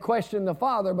had to question the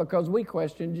Father because we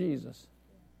questioned Jesus.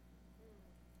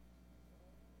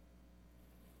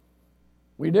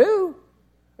 We do.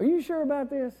 Are you sure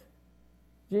about this,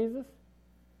 Jesus?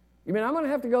 You mean I'm going to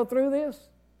have to go through this?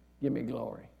 Give me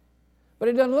glory. But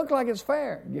it doesn't look like it's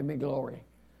fair. Give me glory.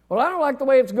 Well, I don't like the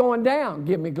way it's going down.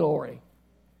 Give me glory.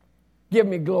 Give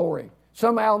me glory.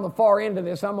 Somehow on the far end of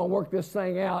this, I'm going to work this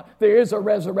thing out. There is a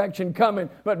resurrection coming.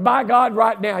 But by God,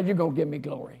 right now, you're going to give me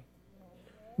glory.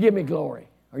 Give me glory.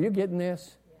 Are you getting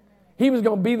this? He was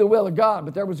going to be the will of God,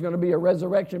 but there was going to be a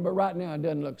resurrection. But right now, it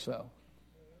doesn't look so.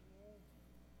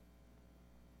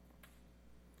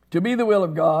 To be the will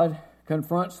of God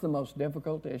confronts the most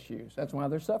difficult issues. That's why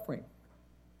they're suffering.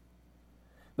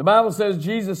 The Bible says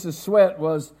Jesus' sweat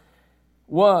was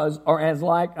or as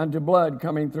like unto blood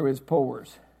coming through His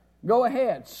pores. Go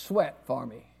ahead, sweat for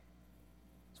me.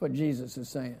 That's what Jesus is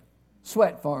saying.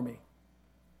 Sweat for me.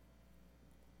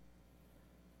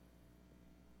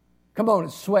 Come on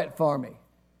and sweat for me.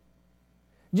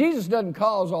 Jesus doesn't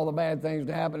cause all the bad things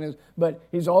to happen, but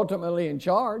He's ultimately in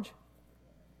charge.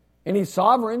 And He's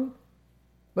sovereign.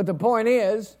 But the point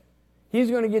is,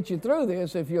 He's going to get you through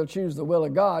this if you'll choose the will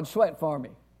of God. Sweat for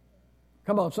me.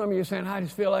 Come on, some of you are saying, I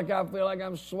feel like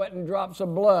I'm sweating drops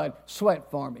of blood. Sweat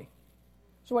for me.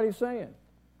 That's what He's saying.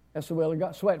 That's the will of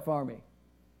God. Sweat for me.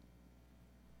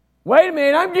 Wait a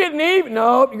minute, I'm getting even.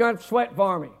 No, you're going to have to sweat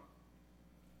for me.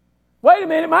 Wait a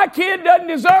minute, my kid doesn't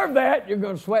deserve that. You're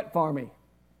going to sweat for me.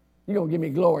 You're going to give me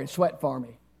glory, sweat for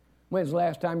me. When's the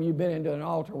last time you've been into an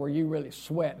altar where you really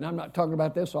sweat? And I'm not talking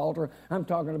about this altar. I'm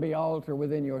talking about an altar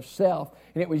within yourself.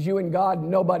 And it was you and God and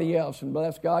nobody else. And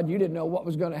bless God, you didn't know what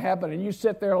was going to happen. And you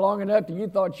sit there long enough that you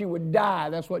thought you would die.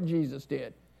 That's what Jesus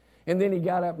did. And then he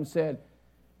got up and said,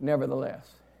 nevertheless,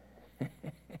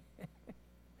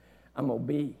 I'm going to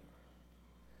be.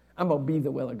 I'm going to be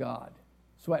the will of God.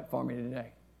 Sweat for me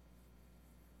today.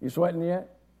 You sweating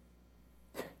yet?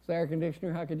 It's the air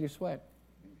conditioner. How could you sweat?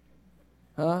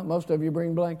 Huh? Most of you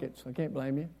bring blankets. I can't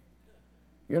blame you.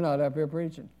 You're not up here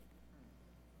preaching.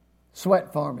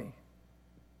 Sweat for me.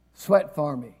 Sweat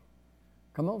for me.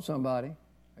 Come on, somebody.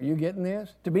 Are you getting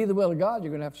this? To be the will of God,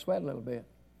 you're going to have to sweat a little bit.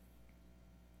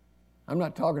 I'm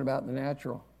not talking about the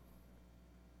natural.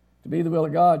 To be the will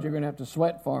of God, you're going to have to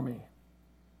sweat for me.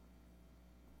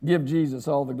 Give Jesus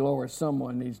all the glory.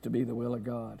 Someone needs to be the will of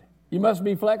God. You must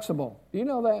be flexible. Do you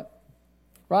know that?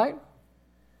 Right?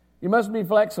 You must be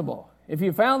flexible. If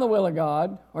you found the will of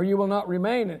God, or you will not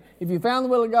remain in it. If you found the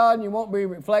will of God and you won't be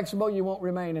flexible, you won't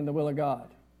remain in the will of God.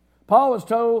 Paul was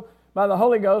told by the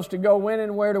Holy Ghost to go when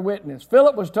and where to witness.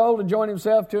 Philip was told to join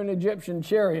himself to an Egyptian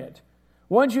chariot.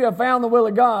 Once you have found the will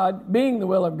of God, being the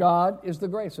will of God is the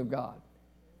grace of God.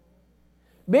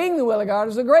 Being the will of God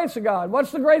is the grace of God.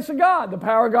 What's the grace of God? The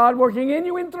power of God working in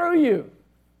you and through you.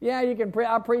 Yeah, you can.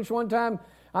 I preached one time,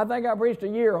 I think I preached a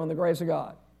year on the grace of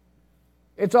God.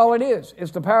 It's all it is.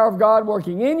 It's the power of God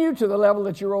working in you to the level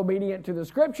that you're obedient to the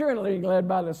Scripture and being led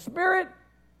by the Spirit,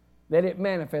 that it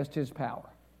manifests His power.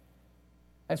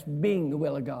 That's being the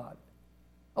will of God.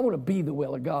 I want to be the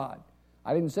will of God.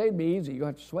 I didn't say it'd be easy. You're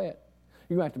going to have to sweat.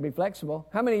 You're going to have to be flexible.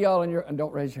 How many of y'all in your... And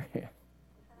don't raise your hand.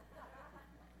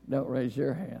 Don't raise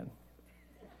your hand.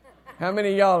 How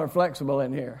many of y'all are flexible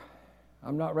in here?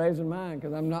 I'm not raising mine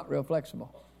because I'm not real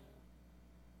flexible.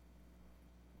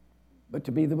 But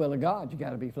to be the will of God, you got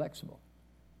to be flexible.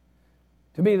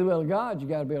 To be the will of God, you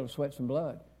got to be able to sweat some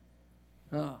blood.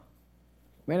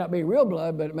 May not be real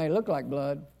blood, but it may look like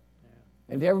blood. Yeah.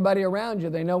 And to everybody around you,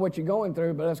 they know what you're going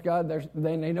through, but that's God.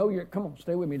 They know you're, come on,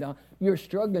 stay with me, Don. You're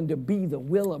struggling to be the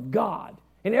will of God.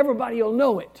 And everybody will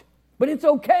know it. But it's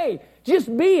okay.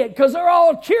 Just be it because they're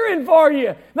all cheering for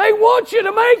you. They want you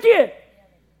to make it.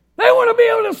 They want to be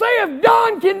able to say, if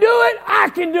Don can do it, I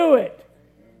can do it.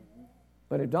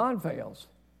 But if Don fails,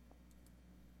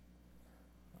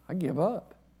 I give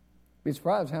up. Be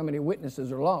surprised how many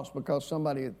witnesses are lost because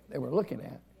somebody they were looking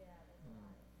at.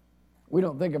 We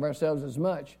don't think of ourselves as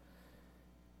much.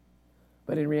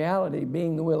 But in reality,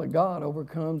 being the will of God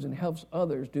overcomes and helps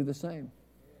others do the same.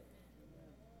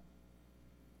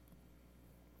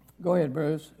 Go ahead,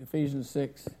 Bruce. Ephesians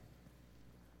 6.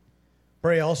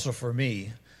 Pray also for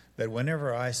me, that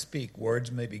whenever I speak,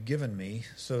 words may be given me,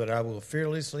 so that I will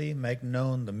fearlessly make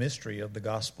known the mystery of the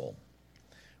gospel,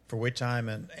 for which I am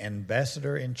an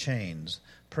ambassador in chains.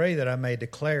 Pray that I may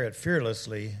declare it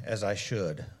fearlessly as I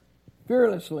should.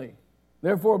 Fearlessly.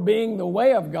 Therefore, being the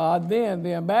way of God, then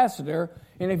the ambassador,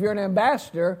 and if you're an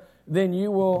ambassador, then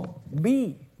you will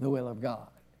be the will of God.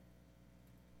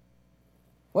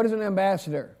 What is an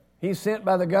ambassador? He's sent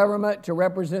by the government to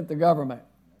represent the government,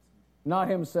 not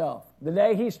himself. The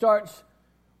day he starts,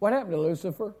 what happened to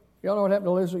Lucifer? Y'all know what happened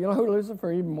to Lucifer? You know who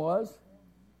Lucifer even was?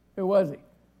 Who was he?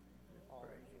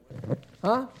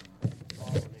 Huh?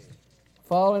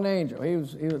 Fallen angel. He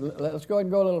was, let's go ahead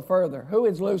and go a little further. Who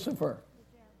is Lucifer?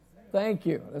 Thank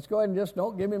you. Let's go ahead and just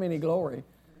don't give him any glory.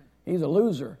 He's a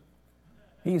loser.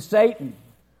 He's Satan.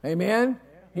 Amen?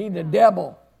 He's the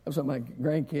devil. That's what my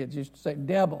grandkids used to say,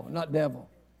 devil, not devil.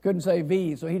 Couldn't say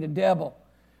V, so he's a devil.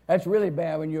 That's really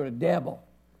bad when you're a devil.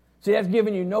 See, that's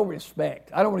giving you no respect.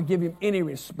 I don't want to give him any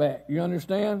respect. You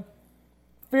understand?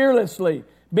 Fearlessly.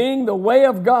 Being the way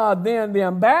of God, then the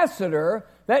ambassador,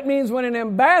 that means when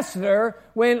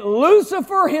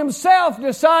Lucifer himself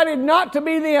decided not to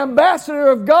be the ambassador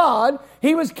of God,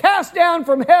 he was cast down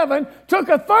from heaven, took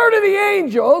a third of the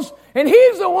angels, and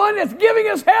he's the one that's giving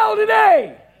us hell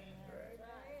today.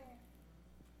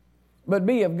 But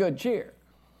be of good cheer.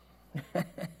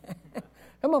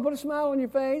 Come on, put a smile on your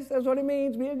face. That's what it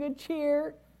means. Be of good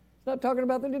cheer. It's not talking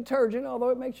about the detergent, although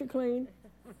it makes you clean.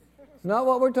 It's not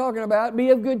what we're talking about.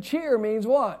 Be of good cheer means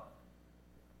what?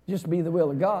 Just be the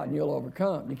will of God and you'll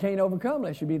overcome. You can't overcome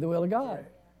unless you be the will of God.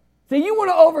 See, you want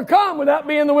to overcome without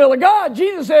being the will of God.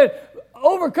 Jesus said,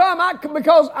 overcome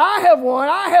because I have won,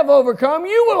 I have overcome,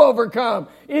 you will overcome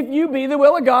if you be the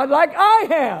will of God like I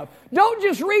have. Don't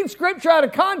just read Scripture out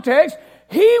of context.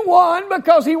 He won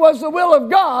because he was the will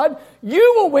of God.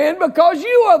 You will win because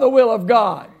you are the will of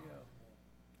God.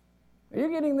 Are you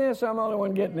getting this? I'm the only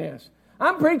one getting this.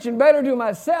 I'm preaching better to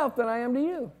myself than I am to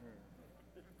you.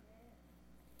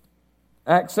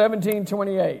 Acts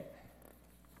 17:28.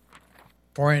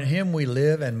 For in him we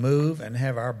live and move and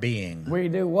have our being. We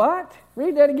do what?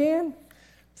 Read that again.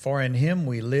 For in him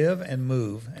we live and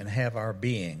move and have our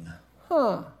being.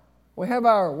 We have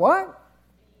our what?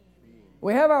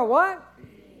 We have our what?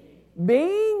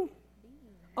 Being?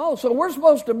 Oh, so we're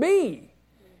supposed to be.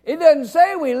 It doesn't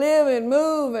say we live and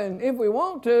move and if we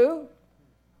want to.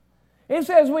 It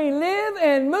says we live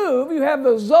and move. You have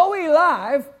the Zoe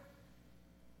life.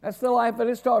 That's the life that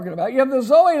it's talking about. You have the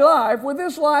Zoe life. With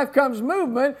this life comes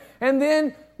movement, and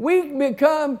then we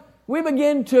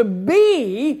begin to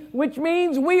be, which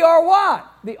means we are what?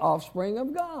 The offspring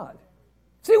of God.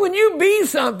 See, when you be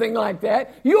something like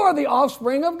that, you are the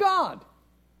offspring of God.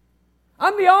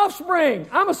 I'm the offspring.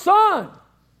 I'm a son.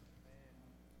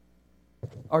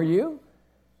 Are you?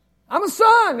 I'm a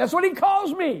son. That's what he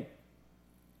calls me.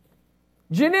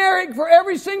 Generic for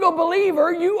every single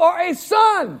believer, you are a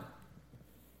son.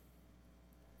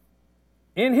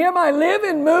 In him I live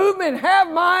and move and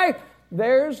have my...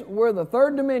 There's where the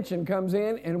third dimension comes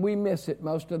in, and we miss it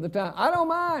most of the time. I don't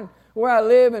mind where I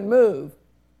live and move,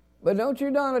 but don't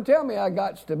you, Donna, tell me I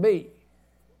gots to be.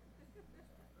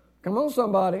 Come on,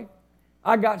 somebody.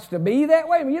 I gots to be that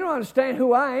way. You don't understand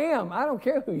who I am. I don't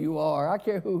care who you are. I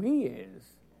care who he is.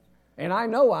 And I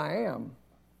know I am.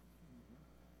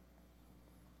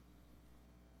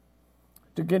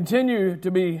 To continue to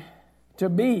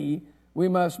be, we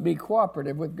must be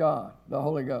cooperative with God, the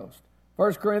Holy Ghost.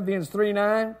 1 Corinthians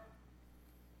 3:9.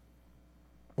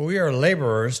 We are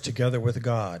laborers together with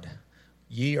God.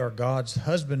 Ye are God's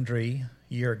husbandry,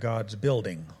 ye are God's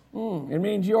building. It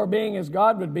means you are being as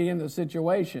God would be in the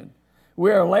situation.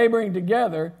 We are laboring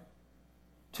together.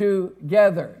 You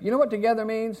know what together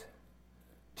means?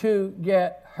 To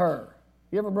get her.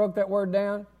 You ever broke that word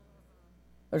down?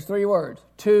 There's 3 words.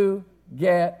 To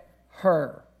get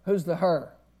her. Who's the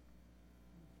her?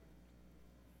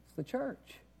 It's the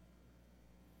church.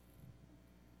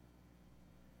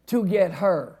 To get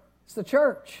her. It's the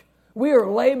church. We are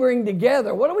laboring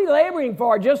together. What are we laboring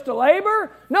for? Just to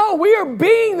labor? No, we are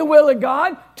being the will of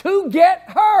God to get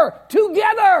her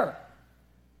together.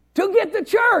 To get the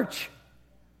church.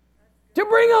 To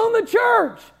bring on the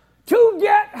church. To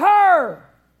get her.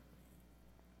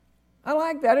 I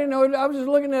like that. I didn't know. I was just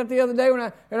looking at it the other day when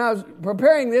I was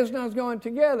preparing this, and I was going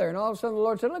together. And all of a sudden the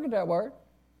Lord said, look at that word.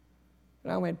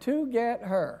 And I went, to get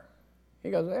her. He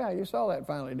goes, yeah, you saw that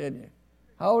finally, didn't you?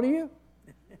 How old are you?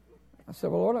 I said,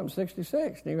 well, Lord, I'm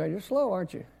 66. And he goes, you're slow,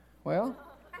 aren't you? Well,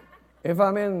 if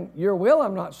I'm in your will,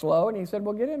 I'm not slow. And he said,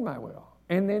 well, get in my will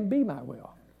and then be my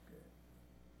will.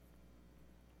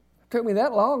 It took me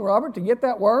that long, Robert, to get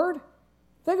that word.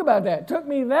 Think about that. It took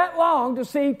me that long to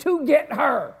see to get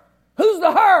her. Who's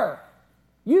the her?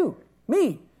 You,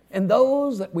 me, and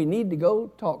those that we need to go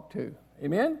talk to.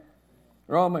 Amen?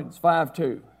 Romans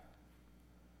 5:2.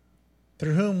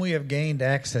 Through whom we have gained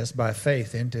access by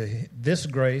faith into this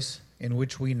grace in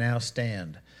which we now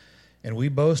stand, and we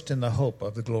boast in the hope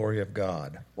of the glory of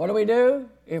God. What do?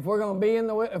 If we're going to be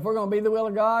the will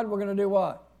of God, we're going to do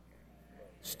what?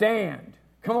 Stand.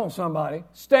 Come on, somebody,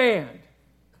 stand.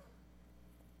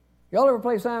 Y'all ever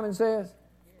play Simon Says?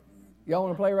 Y'all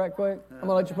want to play right quick? I'm going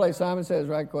to let you play Simon Says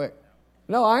right quick.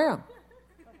 No, I am.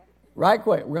 Right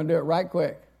quick. We're going to do it right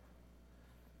quick.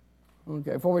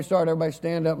 Okay, before we start, everybody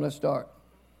stand up and let's start.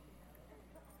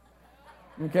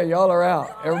 Okay, y'all are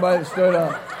out. Everybody stood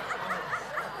up.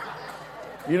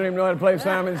 You don't even know how to play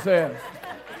Simon Says.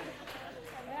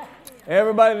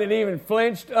 Everybody that even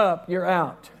flinched up, you're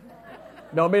out.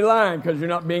 Don't be lying because you're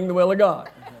not being the will of God.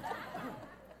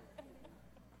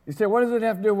 You say, what does it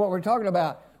have to do with what we're talking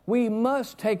about? We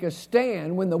must take a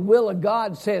stand when the will of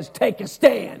God says take a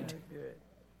stand.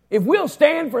 If we'll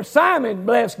stand for Simon,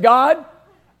 bless God,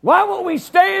 why won't we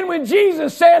stand when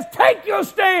Jesus says take your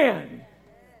stand?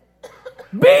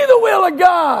 Be the will of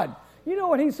God. You know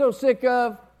what he's so sick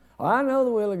of? I know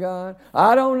the will of God.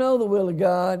 I don't know the will of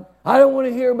God. I don't want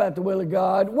to hear about the will of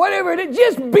God. Whatever it is,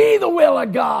 just be the will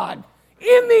of God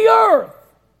in the earth.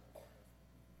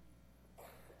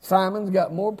 Simon's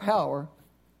got more power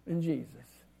than Jesus.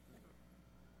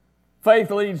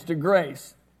 Faith leads to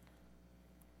grace.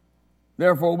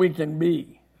 Therefore, we can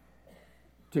be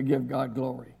to give God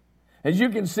glory. As you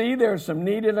can see, there's some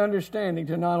needed understanding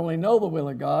to not only know the will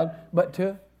of God, but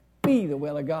to be the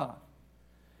will of God.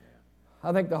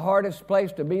 I think the hardest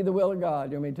place to be the will of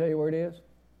God, you want me to tell you where it is?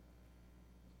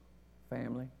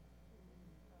 Family.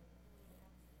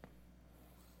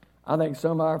 I think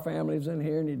some of our families in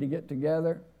here need to get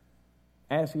together,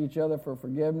 ask each other for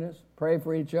forgiveness, pray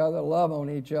for each other, love on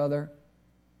each other,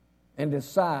 and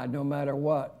decide no matter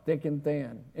what, thick and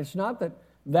thin. It's not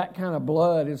that kind of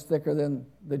blood is thicker than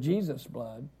the Jesus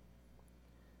blood.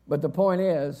 But the point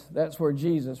is, that's where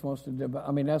Jesus wants to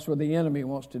divide. That's where the enemy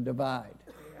wants to divide.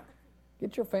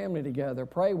 Get your family together.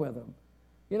 Pray with them.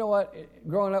 You know what?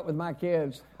 Growing up with my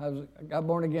kids, I got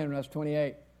born again when I was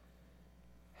 28.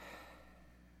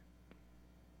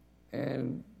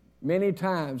 And many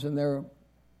times in their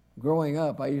growing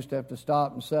up, I used to have to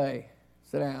stop and say,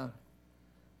 sit down.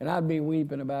 And I'd be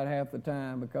weeping about half the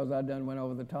time because I done went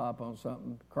over the top on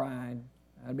something, crying.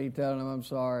 I'd be telling them, I'm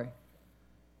sorry.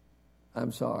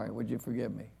 I'm sorry. Would you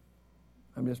forgive me?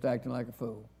 I'm just acting like a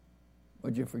fool.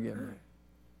 Would you forgive me?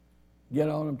 Get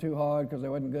on them too hard because they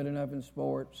wasn't good enough in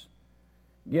sports.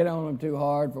 Get on them too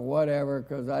hard for whatever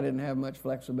because I didn't have much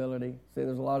flexibility. See,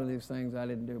 there's a lot of these things I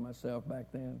didn't do myself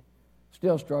back then.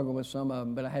 Still struggle with some of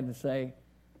them, but I had to say,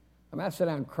 I sat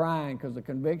down crying because the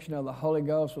conviction of the Holy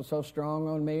Ghost was so strong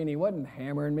on me, and He wasn't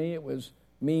hammering me. It was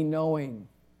me knowing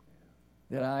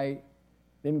that I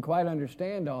didn't quite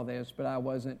understand all this, but I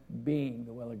wasn't being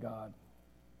the will of God.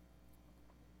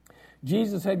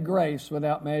 Jesus had grace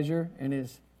without measure, and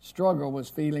His struggle was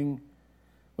feeling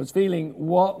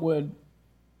what would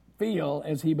feel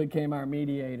as He became our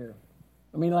mediator.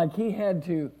 Like He had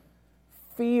to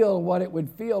feel what it would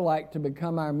feel like to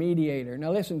become our mediator.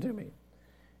 Now listen to me.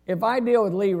 If I deal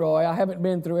with Leroy, I haven't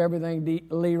been through everything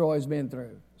Leroy's been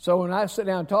through. So when I sit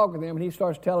down and talk with him and he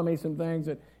starts telling me some things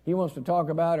that he wants to talk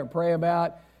about or pray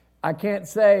about, I can't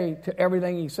say to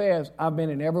everything he says, I've been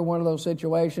in every one of those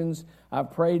situations.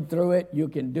 I've prayed through it. You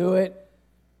can do it.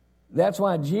 That's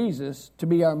why Jesus, to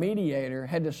be our mediator,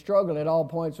 had to struggle at all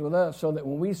points with us so that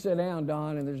when we sit down,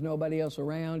 Don, and there's nobody else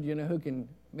around, you know who can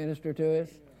minister to us?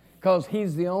 Because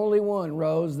He's the only one,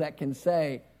 Rose, that can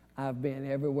say, I've been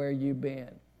everywhere you've been.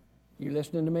 You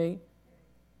listening to me?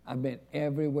 I've been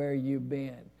everywhere you've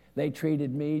been. They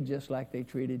treated me just like they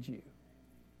treated you.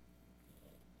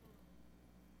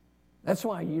 That's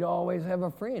why you'd always have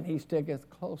a friend. He sticketh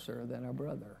closer than a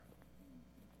brother.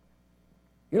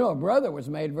 You know, a brother was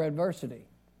made for adversity.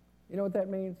 You know what that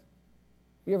means?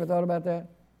 You ever thought about that?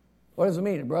 What does it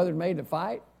mean? A brother's made to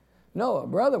fight? No, a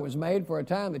brother was made for a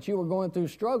time that you were going through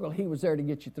struggle. He was there to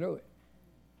get you through it.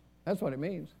 That's what it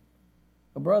means.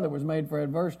 A brother was made for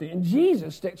adversity. And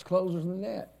Jesus sticks closer than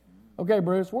that. Okay,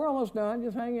 Bruce, we're almost done.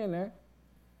 Just hang in there.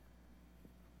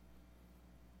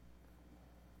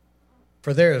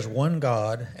 For there is one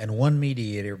God and one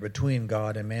mediator between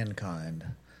God and mankind,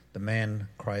 the man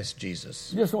Christ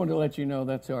Jesus. Just wanted to let you know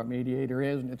that's who our mediator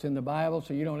is, and it's in the Bible,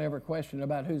 so you don't ever question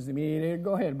about who's the mediator.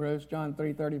 Go ahead, Bruce. John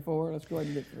 3:34. Let's go ahead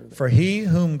and get through that. For he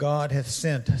whom God hath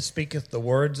sent speaketh the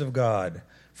words of God,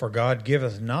 for God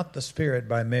giveth not the Spirit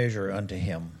by measure unto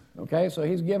him. Okay, so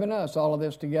He's given us all of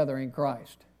this together in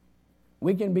Christ.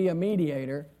 We can be a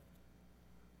mediator.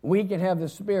 We can have the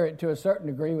Spirit to a certain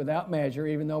degree without measure,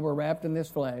 even though we're wrapped in this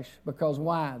flesh. Because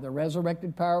why? The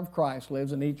resurrected power of Christ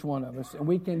lives in each one of us, and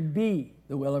we can be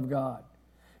the will of God.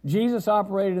 Jesus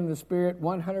operated in the Spirit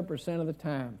 100% of the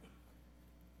time.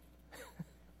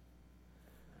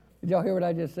 Did y'all hear what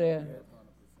I just said?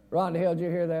 Rhonda Hill, did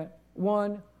you hear that?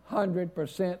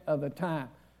 100% of the time.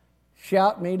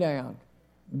 Shout me down.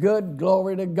 Good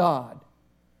glory to God.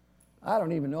 I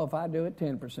don't even know if I do it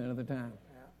 10% of the time.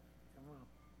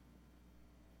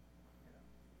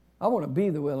 I want to be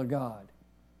the will of God.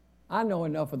 I know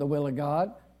enough of the will of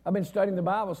God. I've been studying the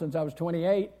Bible since I was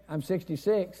 28. I'm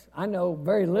 66. I know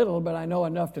very little, but I know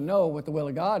enough to know what the will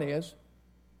of God is.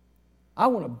 I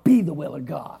want to be the will of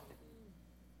God.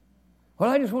 Well,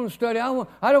 I just want to study.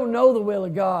 I don't know the will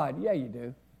of God. Yeah, you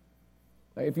do.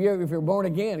 If you're born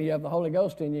again and you have the Holy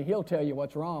Ghost in you, He'll tell you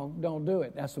what's wrong. Don't do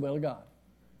it. That's the will of God.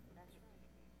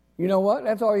 You know what?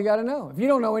 That's all you got to know. If you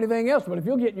don't know anything else, but if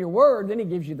you'll get in your Word, then He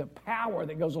gives you the power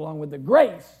that goes along with the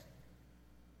grace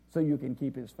so you can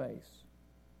keep His face.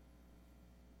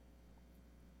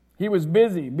 He was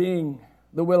busy being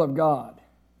the will of God,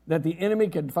 that the enemy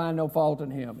could find no fault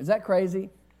in Him. Is that crazy?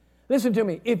 Listen to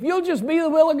me. If you'll just be the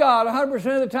will of God 100% of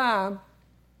the time,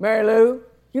 Mary Lou,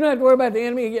 you don't have to worry about the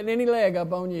enemy getting any leg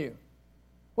up on you.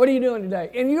 What are you doing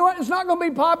today? And you know what? It's not going to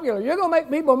be popular. You're going to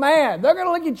make people mad. They're going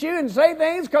to look at you and say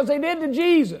things because they did to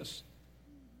Jesus.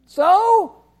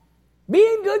 So, be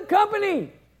in good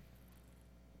company.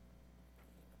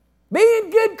 Be in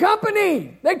good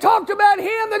company. They talked about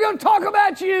Him. They're going to talk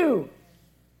about you.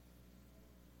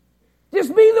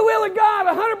 Just be the will of God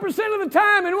 100% of the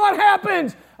time. And what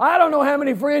happens? I don't know how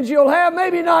many friends you'll have.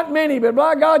 Maybe not many. But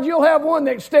by God, you'll have one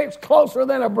that sticks closer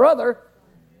than a brother.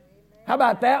 How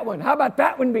about that one? How about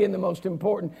that one being the most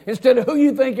important instead of who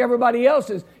you think everybody else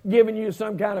is giving you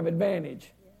some kind of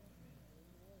advantage?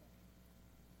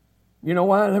 You know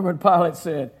why? Look what Pilate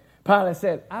said. Pilate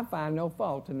said, I find no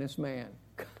fault in this man.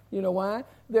 You know why?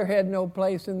 There had no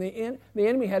place in the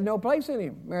enemy had no place in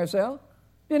him, Maricel.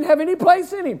 Didn't have any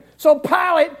place in him. So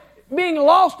Pilate, being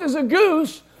lost as a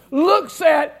goose, looks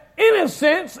at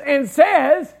innocence and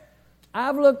says,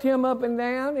 I've looked him up and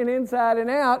down and inside and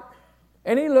out.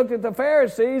 And he looked at the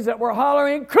Pharisees that were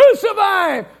hollering,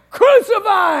 crucify him!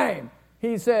 Crucify him!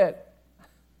 He said,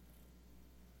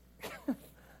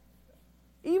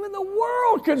 even the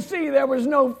world could see there was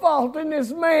no fault in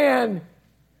this man.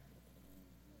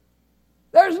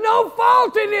 There's no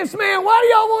fault in this man. Why do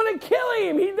y'all want to kill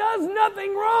him? He does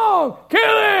nothing wrong.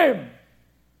 Kill him!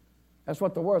 That's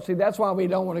what the world, see, that's why we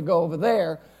don't want to go over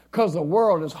there, because the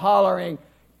world is hollering,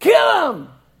 kill him!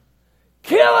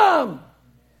 Kill him!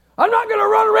 I'm not going to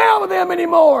run around with them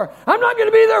anymore. I'm not going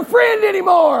to be their friend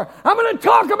anymore. I'm going to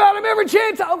talk about him every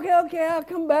chance. Okay, I'll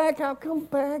come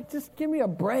back. Just give me a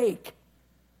break.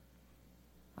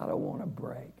 I don't want a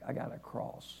break. I got a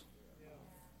cross.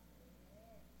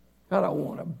 I don't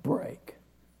want a break.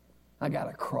 I got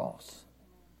a cross.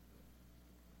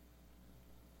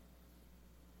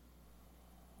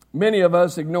 Many of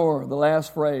us ignore the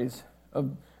last phrase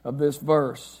of this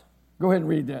verse. Go ahead and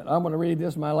read that. I'm going to read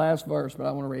this, my last verse, but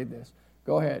I want to read this.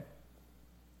 Go ahead.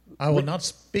 I will not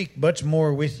speak much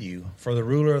more with you, for the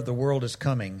ruler of the world is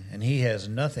coming, and he has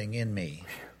nothing in me.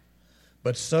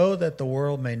 But so that the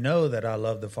world may know that I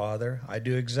love the Father, I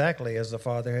do exactly as the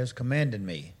Father has commanded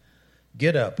me.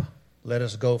 Get up, let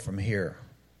us go from here.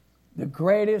 The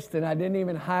greatest, and I didn't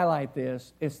even highlight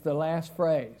this, it's the last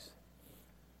phrase.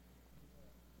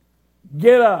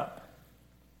 Get up.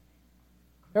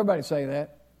 Everybody say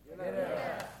that.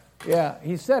 Yeah,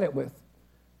 he said it with.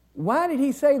 Why did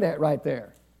he say that right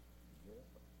there?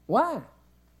 Why?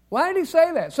 Why did he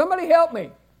say that? Somebody help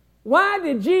me. Why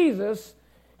did Jesus,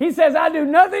 he says, I do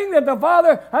nothing that the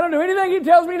Father, I don't do anything he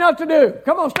tells me not to do.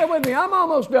 Come on, stay with me. I'm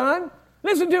almost done.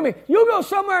 Listen to me. You'll go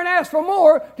somewhere and ask for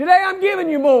more. Today I'm giving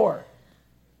you more.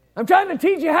 I'm trying to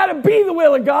teach you how to be the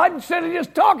will of God instead of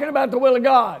just talking about the will of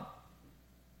God.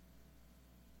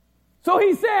 So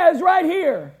he says right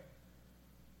here,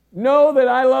 know that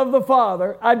I love the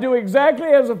Father. I do exactly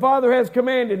as the Father has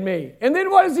commanded me. And then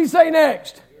what does he say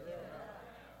next?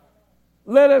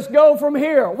 Let us go from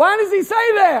here. Why does he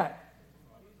say that?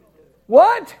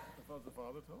 What?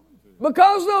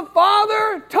 Because the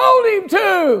Father told him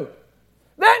to.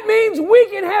 That means we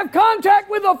can have contact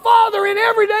with the Father in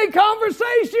everyday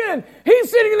conversation.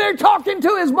 He's sitting there talking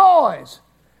to his boys.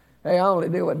 Hey, I only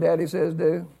do what Daddy says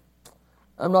do.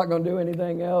 I'm not going to do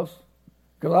anything else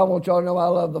because I want y'all to know I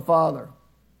love the Father.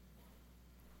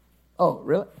 Oh,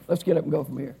 really? Let's get up and go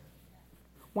from here.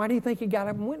 Why do you think he got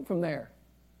up and went from there?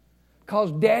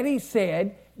 Because Daddy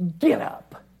said, get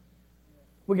up.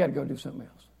 We got to go do something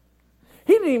else.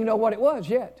 He didn't even know what it was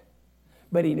yet,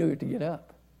 but he knew to get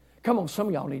up. Come on, some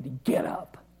of y'all need to get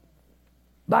up.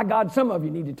 By God, some of you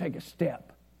need to take a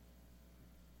step.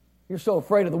 You're so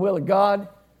afraid of the will of God.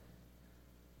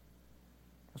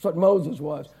 That's what Moses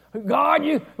was. God,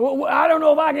 I don't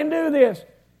know if I can do this.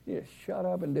 Just shut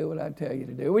up and do what I tell you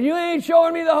to do. Well, you ain't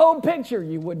showing me the whole picture.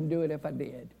 You wouldn't do it if I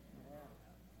did.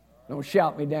 Don't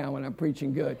shout me down when I'm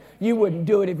preaching good. You wouldn't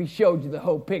do it if he showed you the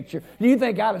whole picture. Do you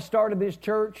think I'd have started this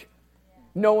church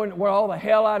knowing where all the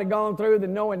hell I'd have gone through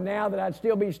than knowing now that I'd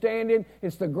still be standing?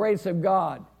 It's the grace of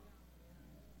God.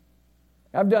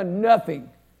 I've done nothing.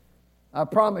 I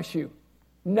promise you.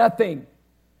 Nothing.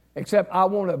 Except I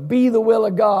want to be the will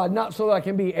of God, not so that I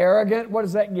can be arrogant. What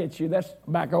does that get you? That's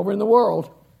back over in the world.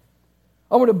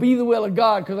 I want to be the will of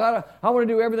God because I want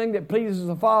to do everything that pleases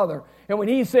the Father. And when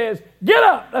he says, get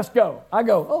up, let's go, I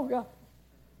go, oh, God.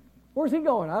 Where's he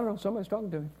going? I don't know. Somebody's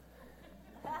talking to him.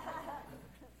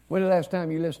 When the last time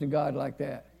you listened to God like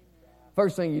that?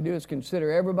 First thing you do is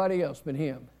consider everybody else but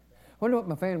him. I wonder what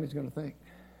my family's going to think.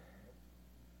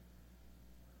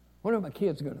 I wonder what my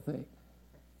kids are going to think.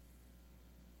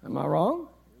 Am I wrong?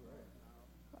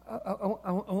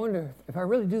 I wonder if I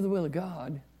really do the will of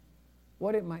God,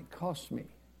 what it might cost me.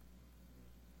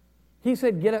 He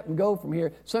said, get up and go from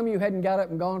here. Some of you hadn't got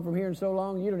up and gone from here in so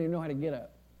long, you don't even know how to get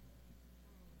up.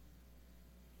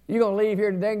 You're going to leave here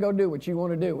today and go do what you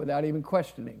want to do without even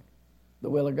questioning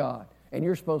the will of God. And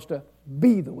you're supposed to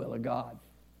be the will of God.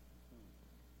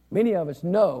 Many of us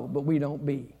know, but we don't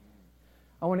be.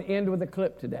 I want to end with a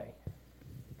clip today.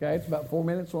 Okay, it's about 4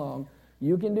 minutes long.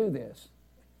 You can do this.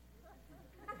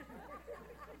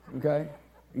 Okay?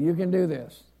 You can do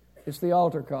this. It's the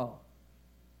altar call.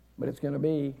 But it's going to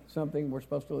be something we're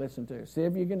supposed to listen to. See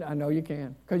if you can. I know you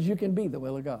can. Because you can be the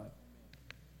will of God.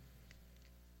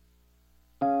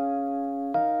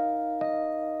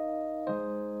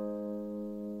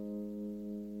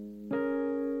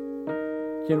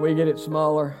 Can we get it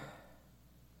smaller?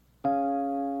 Hang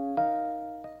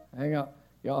on.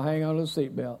 Y'all hang on to the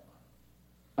seatbelt.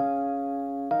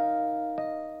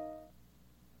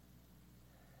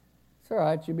 It's all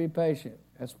right. You be patient.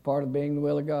 That's part of being the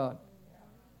will of God.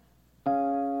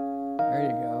 There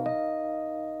you go.